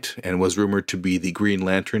Moonlight and was rumored to be the Green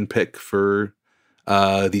Lantern pick for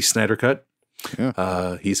the Snyder Cut.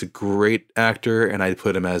 Yeah. He's a great actor, and I'd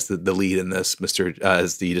put him as the lead in this,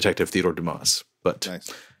 as the detective Theodore Dumas. But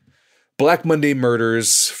nice. Black Monday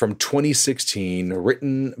Murders from 2016,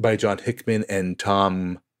 written by John Hickman,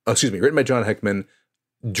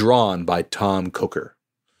 drawn by Tom Coker.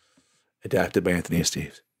 Adapted by Anthony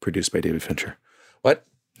Steves. Produced by David Fincher. What?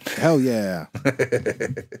 Hell yeah. I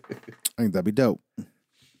think that'd be dope.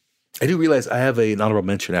 I do realize I have an honorable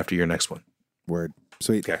mention after your next one. Word.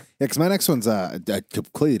 Sweet. Okay. Yeah, because my next one's a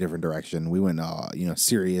completely different direction. We went,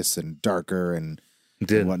 serious and darker and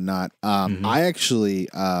whatnot. I actually,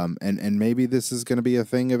 and maybe this is going to be a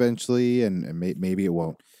thing eventually, and maybe it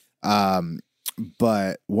won't.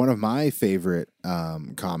 But one of my favorite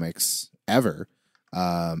comics ever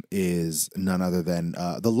is none other than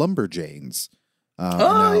the Lumberjanes.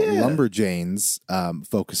 Lumberjanes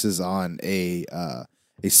focuses on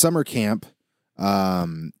summer camp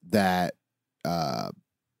that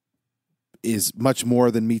is much more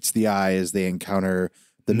than meets the eye as they encounter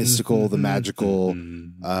the mystical, the magical, the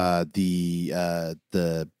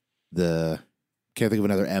can't think of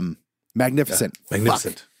another M. Magnificent.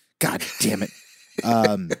 Magnificent. Fuck. God damn it.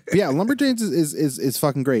 But yeah, Lumberjanes is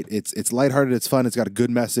fucking great. It's lighthearted, it's fun, it's got a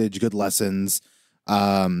good message, good lessons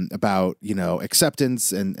about, you know,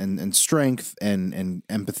 acceptance and strength and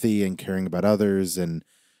empathy and caring about others and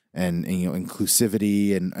you know,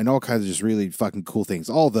 inclusivity and all kinds of just really fucking cool things.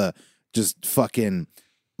 All the just fucking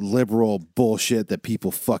liberal bullshit that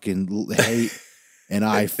people fucking hate and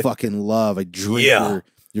I fucking love. I drink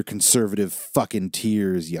your conservative fucking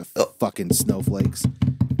tears, you fucking snowflakes.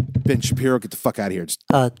 Ben Shapiro, get the fuck out of here.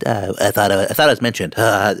 I thought it was mentioned.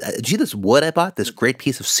 Did you see this wood I bought? This great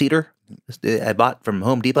piece of cedar I bought from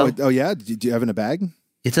Home Depot. Oh yeah, do you have it in a bag?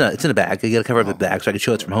 It's in a bag. I got to cover up the bag so I can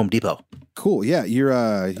show it's from Home Depot. Cool. Yeah, you're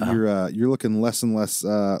looking less and less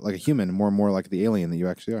like a human, and more like the alien that you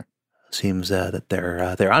actually are. Seems that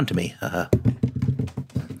they're onto me.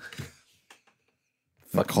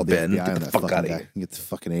 Fucking Ben, get the fuck out of here. You get the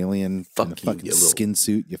fucking alien, fucking skin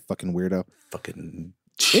suit, you fucking weirdo. Fucking.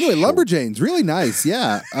 Anyway, Lumberjanes, really nice.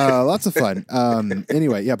 Yeah, lots of fun.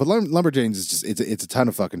 Anyway, yeah, but Lumberjanes is just it's a ton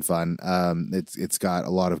of fucking fun. It's got a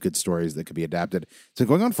lot of good stories that could be adapted. It's been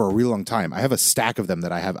going on for a really long time. I have a stack of them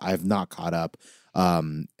that I have not caught up.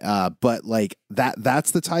 But like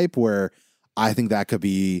that's the type where I think that could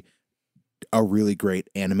be a really great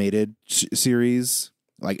animated series.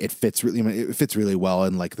 Like it fits really well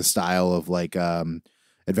in like the style of like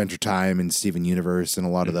Adventure Time and Steven Universe and a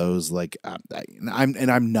lot of those. Like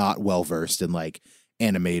I'm not well versed in like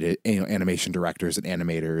animation directors and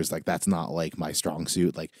animators. Like that's not like my strong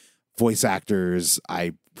suit. Like voice actors,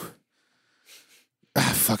 I'd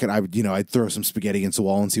throw some spaghetti against the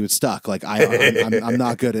wall and see what stuck. Like I'm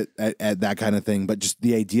not good at that kind of thing. But just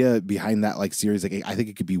the idea behind that like series, like I think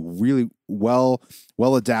it could be really well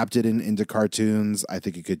adapted into cartoons. I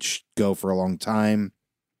think it could go for a long time.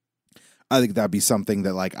 I think that'd be something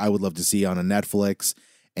that like I would love to see on a Netflix,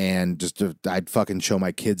 and just I'd fucking show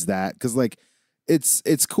my kids that, because like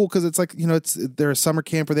it's cool because it's like, you know, they're a summer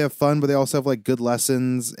camp where they have fun, but they also have like good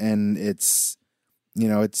lessons, and it's, you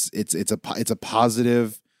know, it's a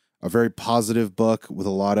positive, a very positive book with a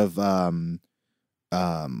lot of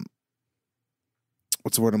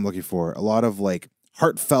what's the word I'm looking for? A lot of like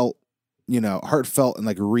heartfelt and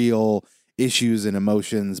like real issues and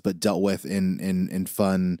emotions, but dealt with in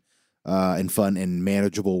fun and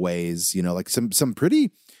manageable ways. You know, like some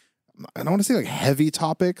pretty, I don't want to say like heavy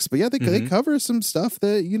topics, but yeah, they cover some stuff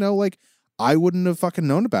that, you know, like I wouldn't have fucking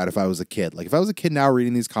known about if I was a kid. Like if I was a kid now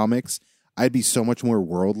reading these comics, I'd be so much more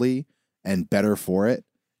worldly and better for it.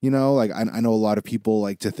 You know, like I know a lot of people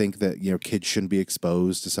like to think that, you know, kids shouldn't be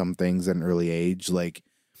exposed to some things at an early age, like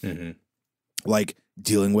like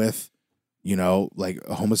dealing with, you know, like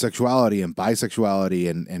homosexuality and bisexuality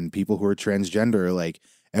and people who are transgender. Like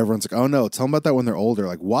everyone's like, oh no, tell them about that when they're older.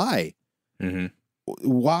 Like why?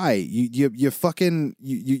 Why you fucking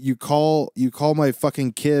you call my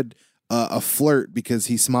fucking kid a flirt because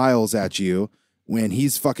he smiles at you when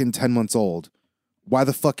he's fucking 10 months old? Why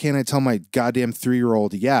the fuck can't I tell my goddamn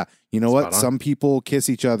 3-year-old, yeah, you know what? Some people kiss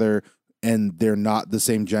each other and they're not the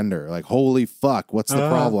same gender. Like, holy fuck, what's the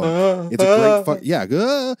problem? It's a great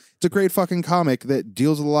it's a great fucking comic that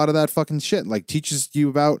deals with a lot of that fucking shit. Like teaches you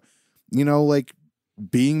about, you know, like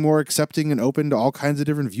being more accepting and open to all kinds of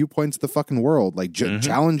different viewpoints of the fucking world. Like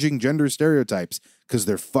challenging gender stereotypes because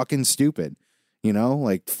they're fucking stupid. You know,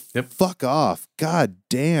 like fuck off. God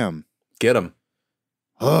damn. Get them.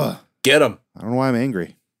 Ugh. Get them. I don't know why I'm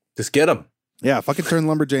angry. Just get them. Yeah, fucking turn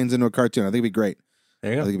Lumberjanes into a cartoon. I think it'd be great.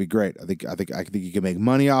 There you go. I think it'd be great. I think you could make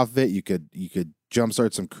money off of it. You could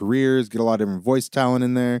jumpstart some careers, get a lot of different voice talent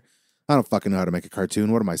in there. I don't fucking know how to make a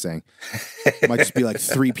cartoon. What am I saying? It might just be like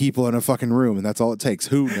 3 people in a fucking room, and that's all it takes.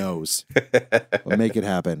 Who knows? We'll make it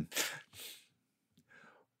happen.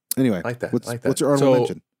 Anyway, what's your honorable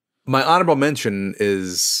mention? My honorable mention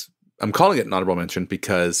is, I'm calling it an honorable mention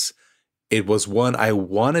because it was one I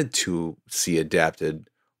wanted to see adapted.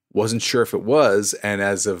 Wasn't sure if it was, and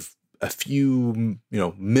as of a few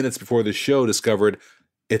minutes before the show, discovered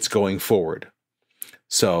it's going forward.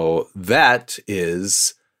 So that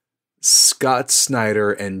is Scott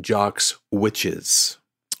Snyder and Jock's Witches.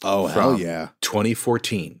 Oh, hell yeah.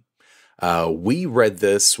 2014. We read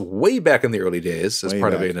this way back in the early days as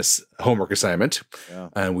part of a homework assignment,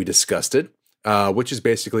 and we discussed it, which is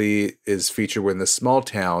basically featured in this small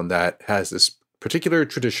town that has this particular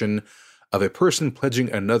tradition of a person pledging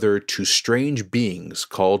another to strange beings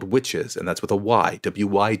called witches, and that's with a Y,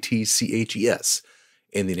 W-Y-T-C-H-E-S.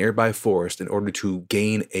 in the nearby forest in order to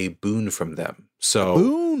gain a boon from them. So,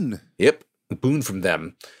 Boon. Yep, a boon from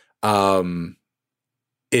them.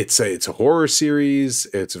 It's a horror series.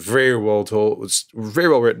 It's very well told. It's very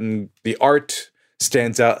well written. The art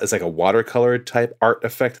stands out as like a watercolor type art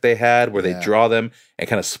effect they had, where they draw them and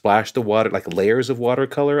kind of splash the water, like layers of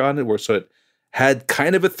watercolor on it, so it had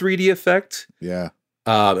kind of a 3D effect. Yeah.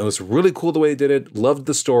 It was really cool the way they did it. Loved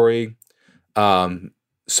the story.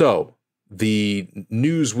 So the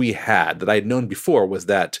news we had that I had known before was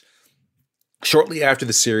that shortly after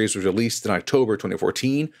the series was released in October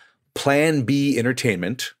 2014, Plan B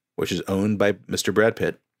Entertainment, which is owned by Mr. Brad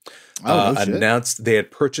Pitt, announced they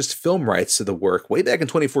had purchased film rights to the work way back in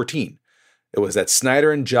 2014. It was that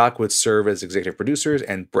Snyder and Jock would serve as executive producers,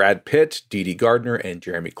 and Brad Pitt, Dee Gardner, and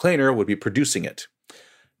Jeremy Kleiner would be producing it.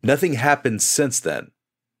 Nothing happened since then.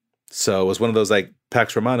 So it was one of those like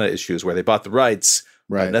Pax Romana issues where they bought the rights,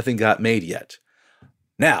 but nothing got made yet.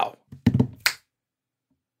 Now,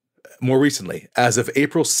 more recently, as of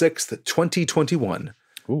April 6th, 2021,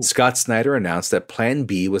 Scott Snyder announced that Plan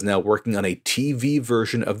B was now working on a TV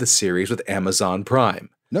version of the series with Amazon Prime.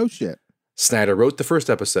 No shit. Snyder wrote the first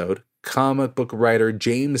episode. Comic book writer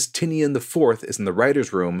James Tynion IV is in the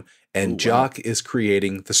writer's room, and Jock is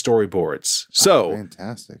creating the storyboards. So,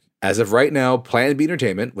 fantastic. As of right now, Plan B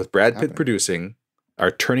Entertainment, with Brad Pitt producing,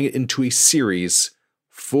 are turning it into a series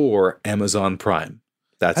for Amazon Prime.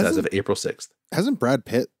 That's as of April 6th. Hasn't Brad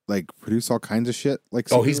Pitt like produced all kinds of shit? Like,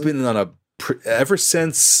 he's been on ever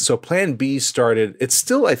since. So Plan B started. It's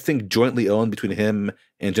still, I think, jointly owned between him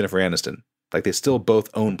and Jennifer Aniston. Like they still both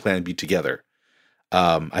own Plan B together.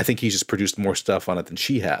 I think he's just produced more stuff on it than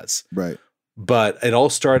she has. Right. But it all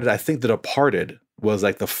started, I think The Departed was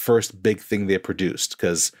like the first big thing they produced,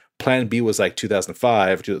 because Plan B was like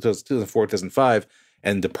 2004, 2005,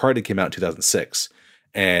 and Departed came out in 2006.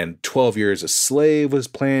 And 12 Years a Slave was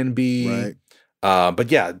Plan B. Right.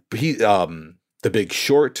 But yeah, The Big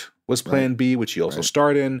Short was Plan B, which he also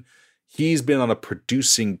starred in. He's been on a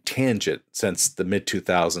producing tangent since the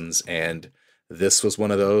mid-2000s, and this was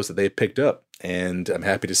one of those that they picked up. And I'm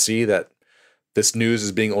happy to see that this news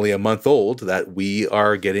is being only a month old, that we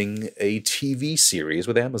are getting a TV series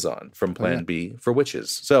with Amazon from Plan B for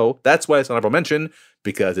Witches. So that's why it's an honorable mention,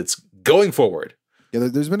 because it's going forward. Yeah,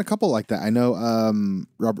 there's been a couple like that. I know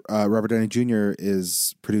Robert Downey Jr.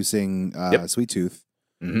 is producing Sweet Tooth,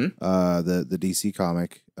 the DC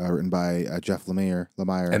comic written by Jeff Lemire.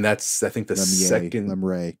 And that's, I think, the second...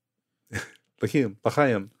 Lemire.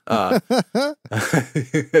 L'chaim. I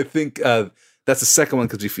think that's the second one,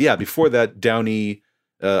 because before that, Downey,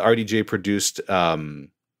 RDJ produced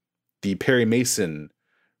the Perry Mason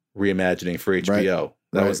reimagining for HBO.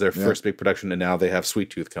 That was their first big production, and now they have Sweet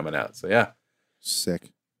Tooth coming out. So yeah. Sick.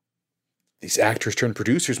 These actors turned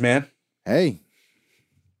producers, man. Hey.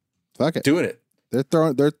 Fuck it. Doing it.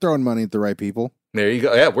 They're throwing money at the right people. There you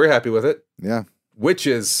go. Yeah, we're happy with it. Yeah.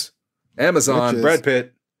 Witches, Amazon, Brad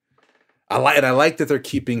Pitt. I like that they're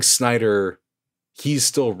keeping Snyder. He's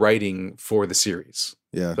still writing for the series.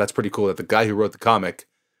 Yeah. That's pretty cool that the guy who wrote the comic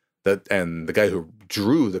and the guy who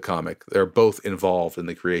drew the comic, they're both involved in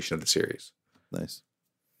the creation of the series. Nice.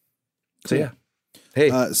 So yeah.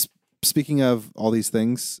 Hey. Speaking of all these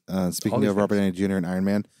things, speaking of Robert Downey Jr. and Iron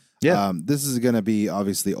Man, this is going to be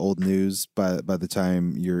obviously old news by the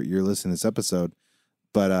time you're listening to this episode.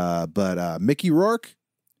 But Mickey Rourke,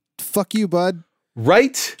 fuck you, bud.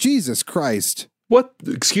 Right? Jesus Christ. What?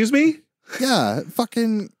 Excuse me? Yeah,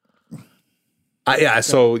 fucking.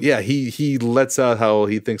 He lets out how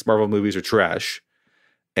he thinks Marvel movies are trash,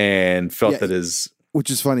 and felt that his. Which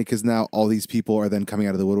is funny, because now all these people are then coming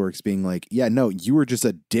out of the woodworks being like, yeah, no, you were just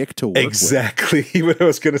a dick to work with. Exactly what I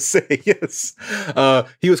was going to say, yes.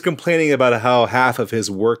 He was complaining about how half of his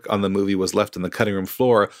work on the movie was left on the cutting room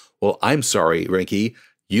floor. Well, I'm sorry, Rinky.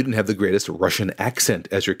 You didn't have the greatest Russian accent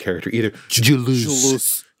as your character either.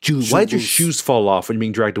 Julius. Why did your shoes fall off when you're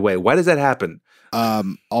being dragged away? Why does that happen?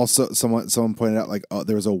 Also, someone pointed out, like,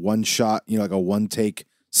 there was a one shot, like a one take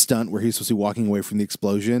stunt where he's supposed to be walking away from the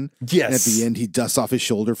explosion. Yes. And at the end, he dusts off his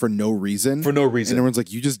shoulder for no reason. And everyone's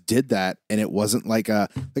like, you just did that. And it wasn't like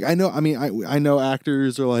I know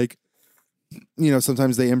actors are like,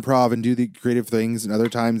 sometimes they improv and do the creative things. And other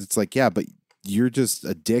times it's like, yeah, but you're just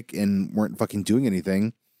a dick and weren't fucking doing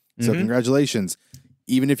anything. So congratulations.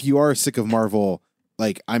 Even if you are sick of Marvel,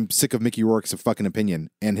 like, I'm sick of Mickey Rourke's fucking opinion.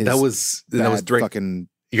 And his that was direct, fucking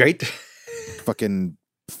right? Fucking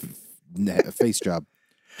face job.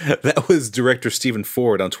 That was director Stephen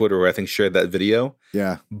Ford on Twitter, who I think shared that video.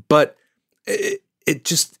 Yeah. But it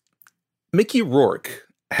just, Mickey Rourke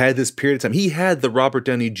had this period of time. He had the Robert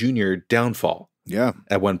Downey Jr. downfall. Yeah.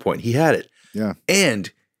 At one point. He had it. Yeah.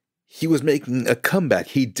 And he was making a comeback.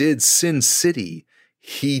 He did Sin City.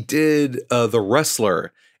 He did The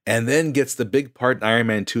Wrestler, and then gets the big part in Iron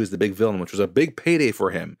Man 2 as the big villain, which was a big payday for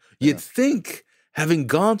him. You'd think, having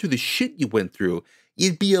gone through the shit you went through,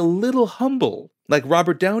 you'd be a little humble, like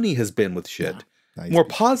Robert Downey has been with shit. Nice. More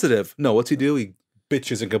positive. No, what's he do? He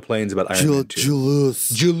bitches and complains about Iron Man 2.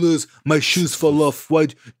 Jealous. My shoes fall off. Why?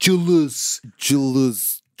 Jealous.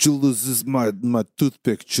 Jealous is my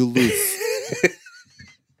toothpick. Jealous.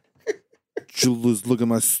 Jealous, look at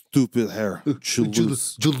my stupid hair.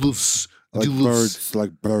 Jealous. Like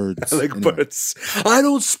birds. Like birds. I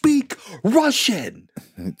don't speak Russian.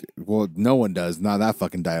 Well, no one does. Not that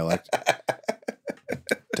fucking dialect.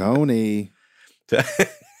 Tony.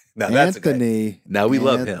 Now that's Anthony. Now we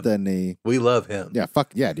love him. Anthony. We love him. Yeah,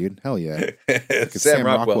 fuck yeah, dude. Hell yeah. Sam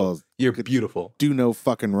Rockwell, you're beautiful. Do no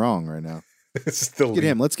fucking wrong right now. Still Get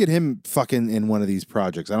him. Let's get him fucking in one of these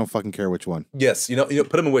projects. I don't fucking care which one. Yes, you know,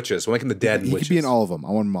 put him in Witches. We'll make him the dad in He Witches. could be in all of them. I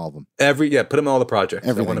want him all of them. Put him in all the projects.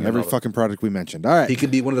 Everything. Every fucking project we mentioned. All right. He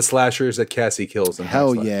could be one of the slashers that Cassie kills. In Hell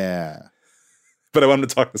Half-Life. yeah. But I want him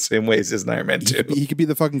to talk the same ways as Iron Man 2. He could be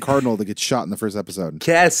the fucking cardinal that gets shot in the first episode.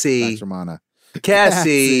 Cassie. Max Romana.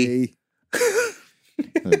 Cassie.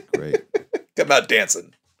 Oh, great. Come out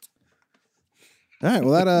dancing. All right,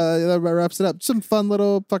 well that wraps it up. Some fun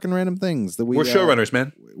little fucking random things that We're showrunners,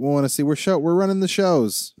 man. We want to see. We're running the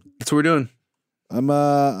shows. That's what we're doing. I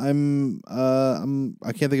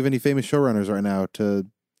can't think of any famous showrunners right now.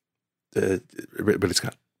 Ridley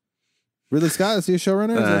Scott. Ridley Scott, is he a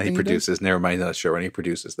showrunner? Is that a He thing produces. Never mind, not a showrunner. He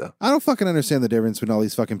produces though. I don't fucking understand the difference between all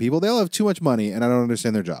these fucking people. They all have too much money, and I don't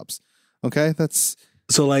understand their jobs. Okay, that's.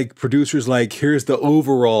 So like producers like, here's the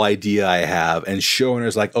overall idea I have, and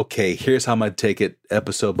showrunners like, okay, here's how I'm gonna take it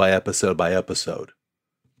episode by episode by episode.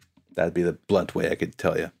 That'd be the blunt way I could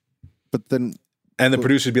tell you. But then, and the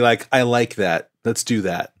producer would be like, I like that. Let's do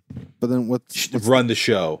that. But then run the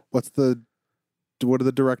show? What do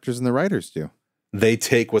the directors and the writers do? They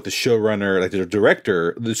take what the showrunner, like the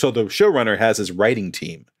director. So the showrunner has his writing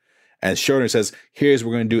team. And showrunner says, "Here's what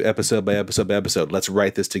we're going to do episode by episode by episode. Let's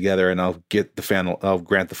write this together, and I'll grant the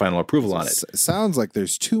final approval on it." Sounds like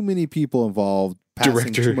there's too many people involved,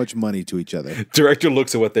 passing too much money to each other. Director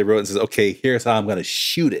looks at what they wrote and says, "Okay, here's how I'm going to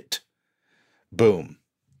shoot it." Boom.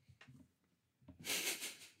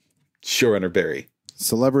 Showrunner Barry.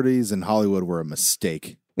 Celebrities in Hollywood were a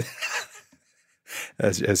mistake.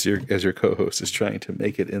 As your co-host is trying to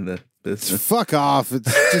make it in the business. Fuck off!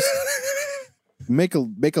 It's just. Make a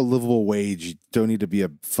livable wage. You don't need to be a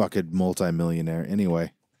fucking multimillionaire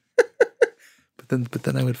anyway. But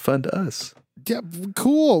then I would fund us. Yeah,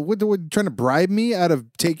 cool. What trying to bribe me out of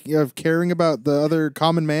caring about the other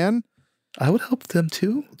common man? I would help them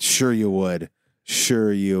too. Sure you would.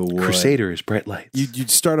 Crusaders, bright lights. You'd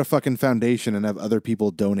start a fucking foundation and have other people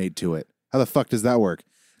donate to it. How the fuck does that work?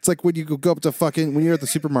 It's like when you go up to when you're at the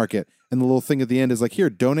supermarket and the little thing at the end is like, here,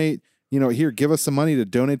 donate. Here, give us some money to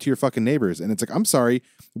donate to your fucking neighbors. And it's like, I'm sorry,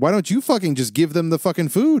 why don't you fucking just give them the fucking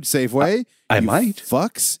food, Safeway? I might.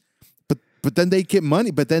 Fucks. But then they get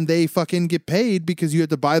money, but then they fucking get paid because you have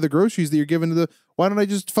to buy the groceries that you're giving to why don't I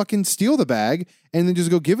just fucking steal the bag and then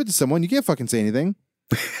just go give it to someone? You can't fucking say anything.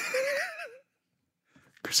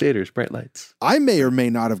 Crusaders, bright lights. I may or may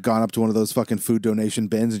not have gone up to one of those fucking food donation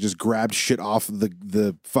bins and just grabbed shit off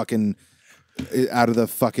the fucking... out of the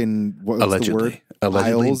fucking allegedly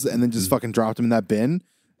aisles and then just fucking dropped them in that bin.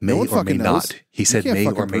 May no one or fucking may knows. not. He said may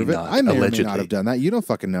or may not. I may allegedly. or may not have done that. You don't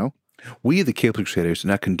fucking know. We, the Cable Crusaders, do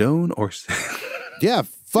not condone or. Yeah,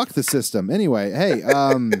 fuck the system. Anyway, hey,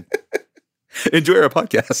 enjoy our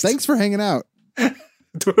podcast. Thanks for hanging out.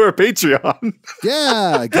 To our Patreon.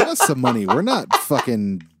 Yeah, give us some money. We're not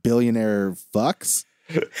fucking billionaire fucks.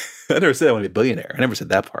 I never said I want to be a billionaire. I never said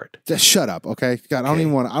that part. Just shut up, okay? God, I don't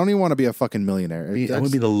even want to be a fucking millionaire. I want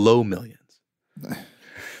to be the low millions.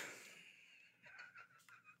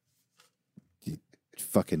 You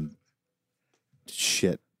fucking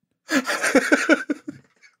shit.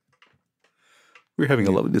 We're having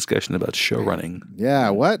a lovely discussion about show running. Yeah,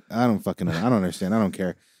 what? I don't understand. I don't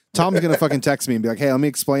care. Tom's gonna fucking text me and be like, "Hey, let me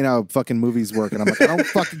explain how fucking movies work." And I'm like, "I don't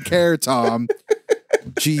fucking care, Tom."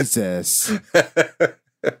 Jesus.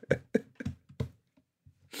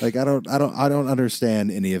 Like I don't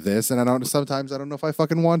understand any of this, and sometimes I don't know if I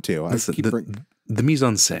fucking want to. Listen, the mise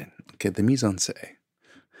en scène. Okay, the mise en scène.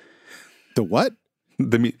 The what?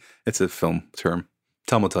 It's a film term.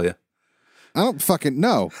 Tom will tell you. I don't fucking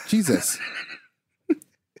know. Jesus.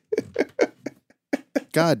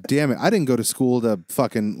 God damn it. I didn't go to school to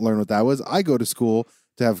fucking learn what that was. I go to school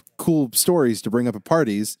to have cool stories to bring up at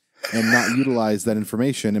parties and not utilize that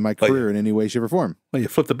information in my career in any way, shape, or form. Well, you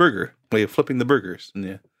flip the burger. Well, you're flipping the burgers.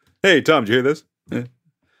 Yeah. Hey, Tom, did you hear this? Yeah.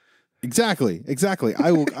 Exactly.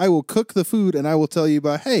 I will cook the food, and I will tell you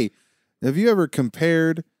about, hey, have you ever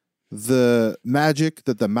compared the magic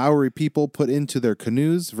that the Maori people put into their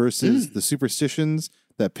canoes versus the superstitions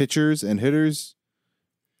that pitchers and hitters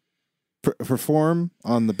perform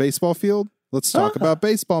on the baseball field? Let's talk about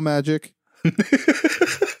baseball magic.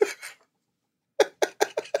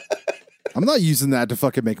 I'm not using that to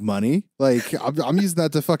fucking make money. Like, I'm using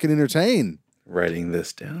that to fucking entertain. Writing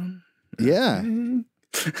this down. Yeah.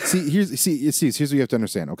 Here's what you have to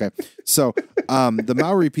understand. Okay, so the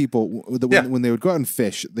Maori people, when they would go out and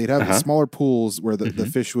fish, they'd have smaller pools where the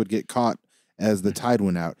fish would get caught as the tide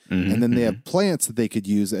went out, and then they have plants that they could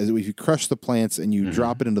use. As if you crush the plants and you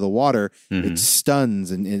drop it into the water, it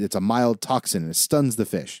stuns, and it's a mild toxin, and it stuns the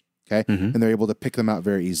fish. Okay, and they're able to pick them out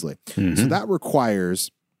very easily. So that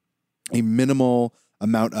requires a minimal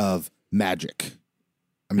amount of magic.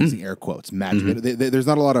 I'm using air quotes, magic. There's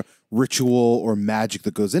not a lot of ritual or magic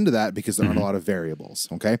that goes into that because there aren't a lot of variables,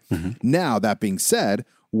 okay? Now, that being said,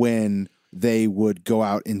 when they would go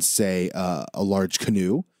out in, say, a large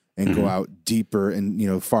canoe and go out deeper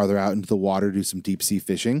and, farther out into the water, do some deep sea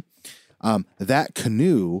fishing, that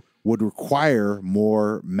canoe would require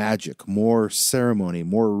more magic, more ceremony,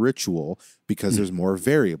 more ritual because there's more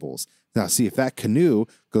variables. Now, see, if that canoe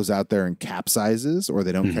goes out there and capsizes or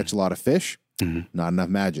they don't catch a lot of fish, not enough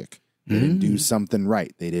magic. They didn't do something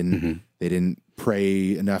right. They didn't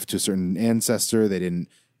pray enough to a certain ancestor. They didn't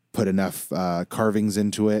put enough carvings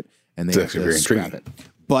into it, and they have to scrap it.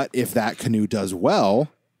 But if that canoe does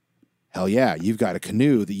well, hell yeah, you've got a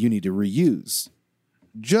canoe that you need to reuse.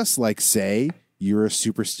 Just like, say, you're a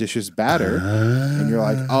superstitious batter, and you're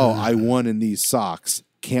like, oh, I won in these socks.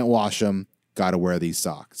 Can't wash them. Got to wear these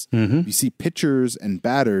socks. You see pitchers and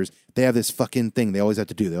batters, they have this fucking thing they always have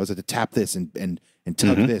to do. They always have to tap this and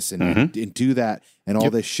tug this and do that and all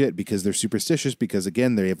this shit because they're superstitious because,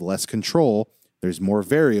 again, they have less control. There's more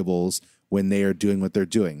variables when they are doing what they're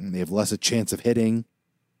doing. They have less a chance of hitting.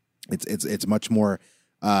 It's much more...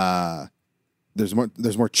 there's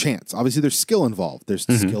more chance. Obviously, there's skill involved. There's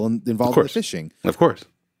skill involved in the fishing. Of course.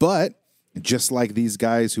 But just like these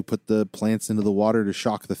guys who put the plants into the water to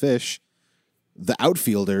shock the fish... The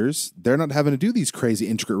outfielders, they're not having to do these crazy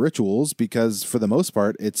intricate rituals because for the most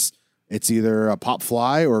part, it's either a pop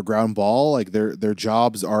fly or a ground ball. Like their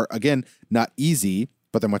jobs are, again, not easy,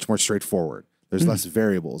 but they're much more straightforward. There's less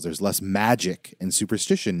variables. There's less magic and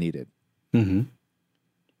superstition needed.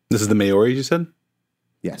 This is the Maori, you said?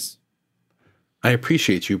 Yes. I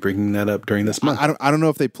appreciate you bringing that up during this month. I don't know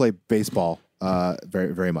if they play baseball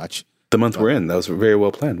very, very much. The month we're in, that was very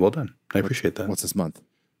well planned. Well done. I appreciate that. What's this month?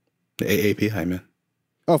 The AAPI, man.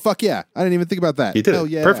 Oh, fuck yeah. I didn't even think about that. You did. Hell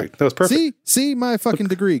yeah. Perfect. That was perfect. See my fucking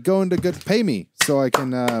degree going to pay me so I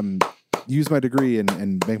can use my degree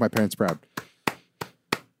and make my parents proud.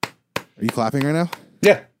 Are you clapping right now?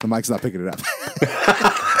 Yeah. The mic's not picking it up.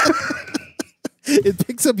 It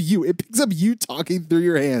picks up you. It picks up you talking through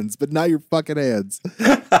your hands, but not your fucking hands.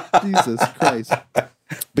 Jesus Christ.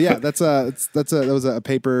 But yeah, that was a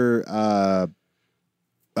paper.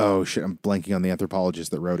 Oh shit, I'm blanking on the anthropologist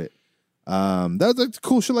that wrote it. That was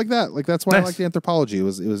cool shit like that. Like that's why I like the anthropology. It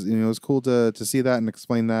was cool to see that and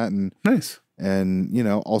explain that and nice. And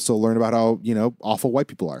also learn about how awful white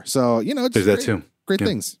people are. So it's there's that too. Great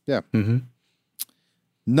things. Yeah.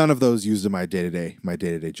 None of those used in my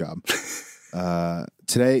day-to-day job.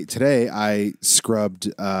 Today I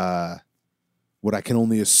scrubbed what I can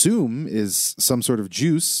only assume is some sort of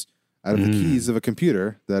juice out of the keys of a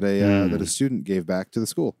computer that a student gave back to the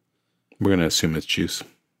school. We're gonna assume it's juice.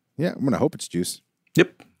 Yeah, I'm gonna hope it's juice.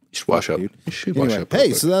 Yep. You should wash up. Dude.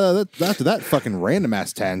 Hey, so after that fucking random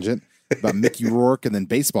ass tangent about Mickey Rourke and then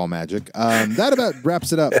baseball magic, that about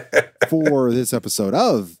wraps it up for this episode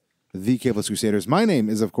of The Capeless Crusaders. My name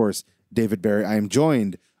is, of course, David Barry. I am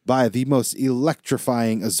joined by the most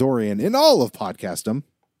electrifying Azorian in all of podcastdom.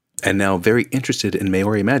 And now very interested in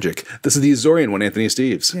Maori magic. This is the Azorian one, Anthony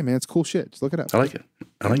Steves. Yeah, man, it's cool shit. Just look it up. I like it.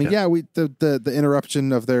 I mean, it. Yeah, the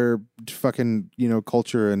interruption of their fucking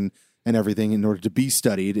culture and everything in order to be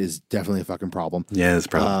studied is definitely a fucking problem. Yeah, it's a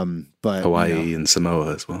problem. But Hawaii and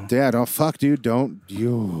Samoa as well. Yeah, dude.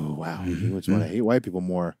 Wow. You just want to hate white people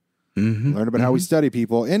more. Learn about how we study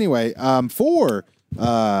people. Anyway, for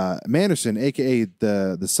Manderson, aka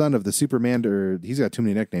the son of the Superman, he's got too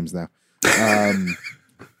many nicknames now.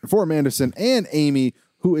 For Manderson and Amy,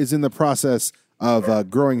 who is in the process of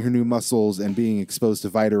growing her new muscles and being exposed to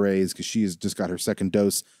Vita rays because she's just got her second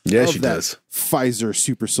dose. Yeah, of she that does. Pfizer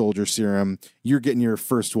super soldier serum. You're getting your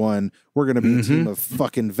first one. We're going to be a team of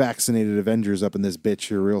fucking vaccinated Avengers up in this bitch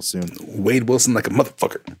here real soon. Wade Wilson like a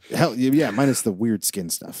motherfucker. Hell, yeah, minus the weird skin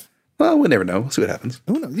stuff. Well, we never know. We'll see what happens.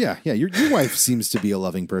 Oh, no, yeah. Your wife seems to be a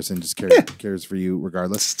loving person, just cares for you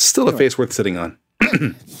regardless. It's still a face worth sitting on.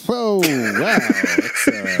 Oh, wow.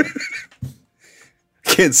 That's,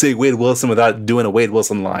 Can't say Wade Wilson without doing a Wade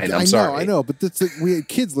Wilson line. I'm sorry. I know, but we had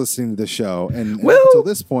kids listening to the show, and Well- up until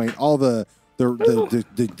this point, all the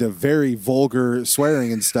very vulgar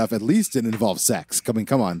swearing and stuff at least didn't involve sex. Come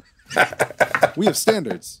on. We have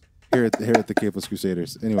standards here at the Capeless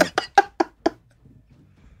Crusaders. Anyway.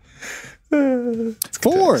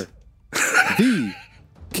 For the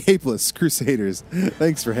Capeless Crusaders,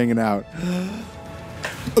 thanks for hanging out.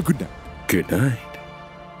 A good night. Good night.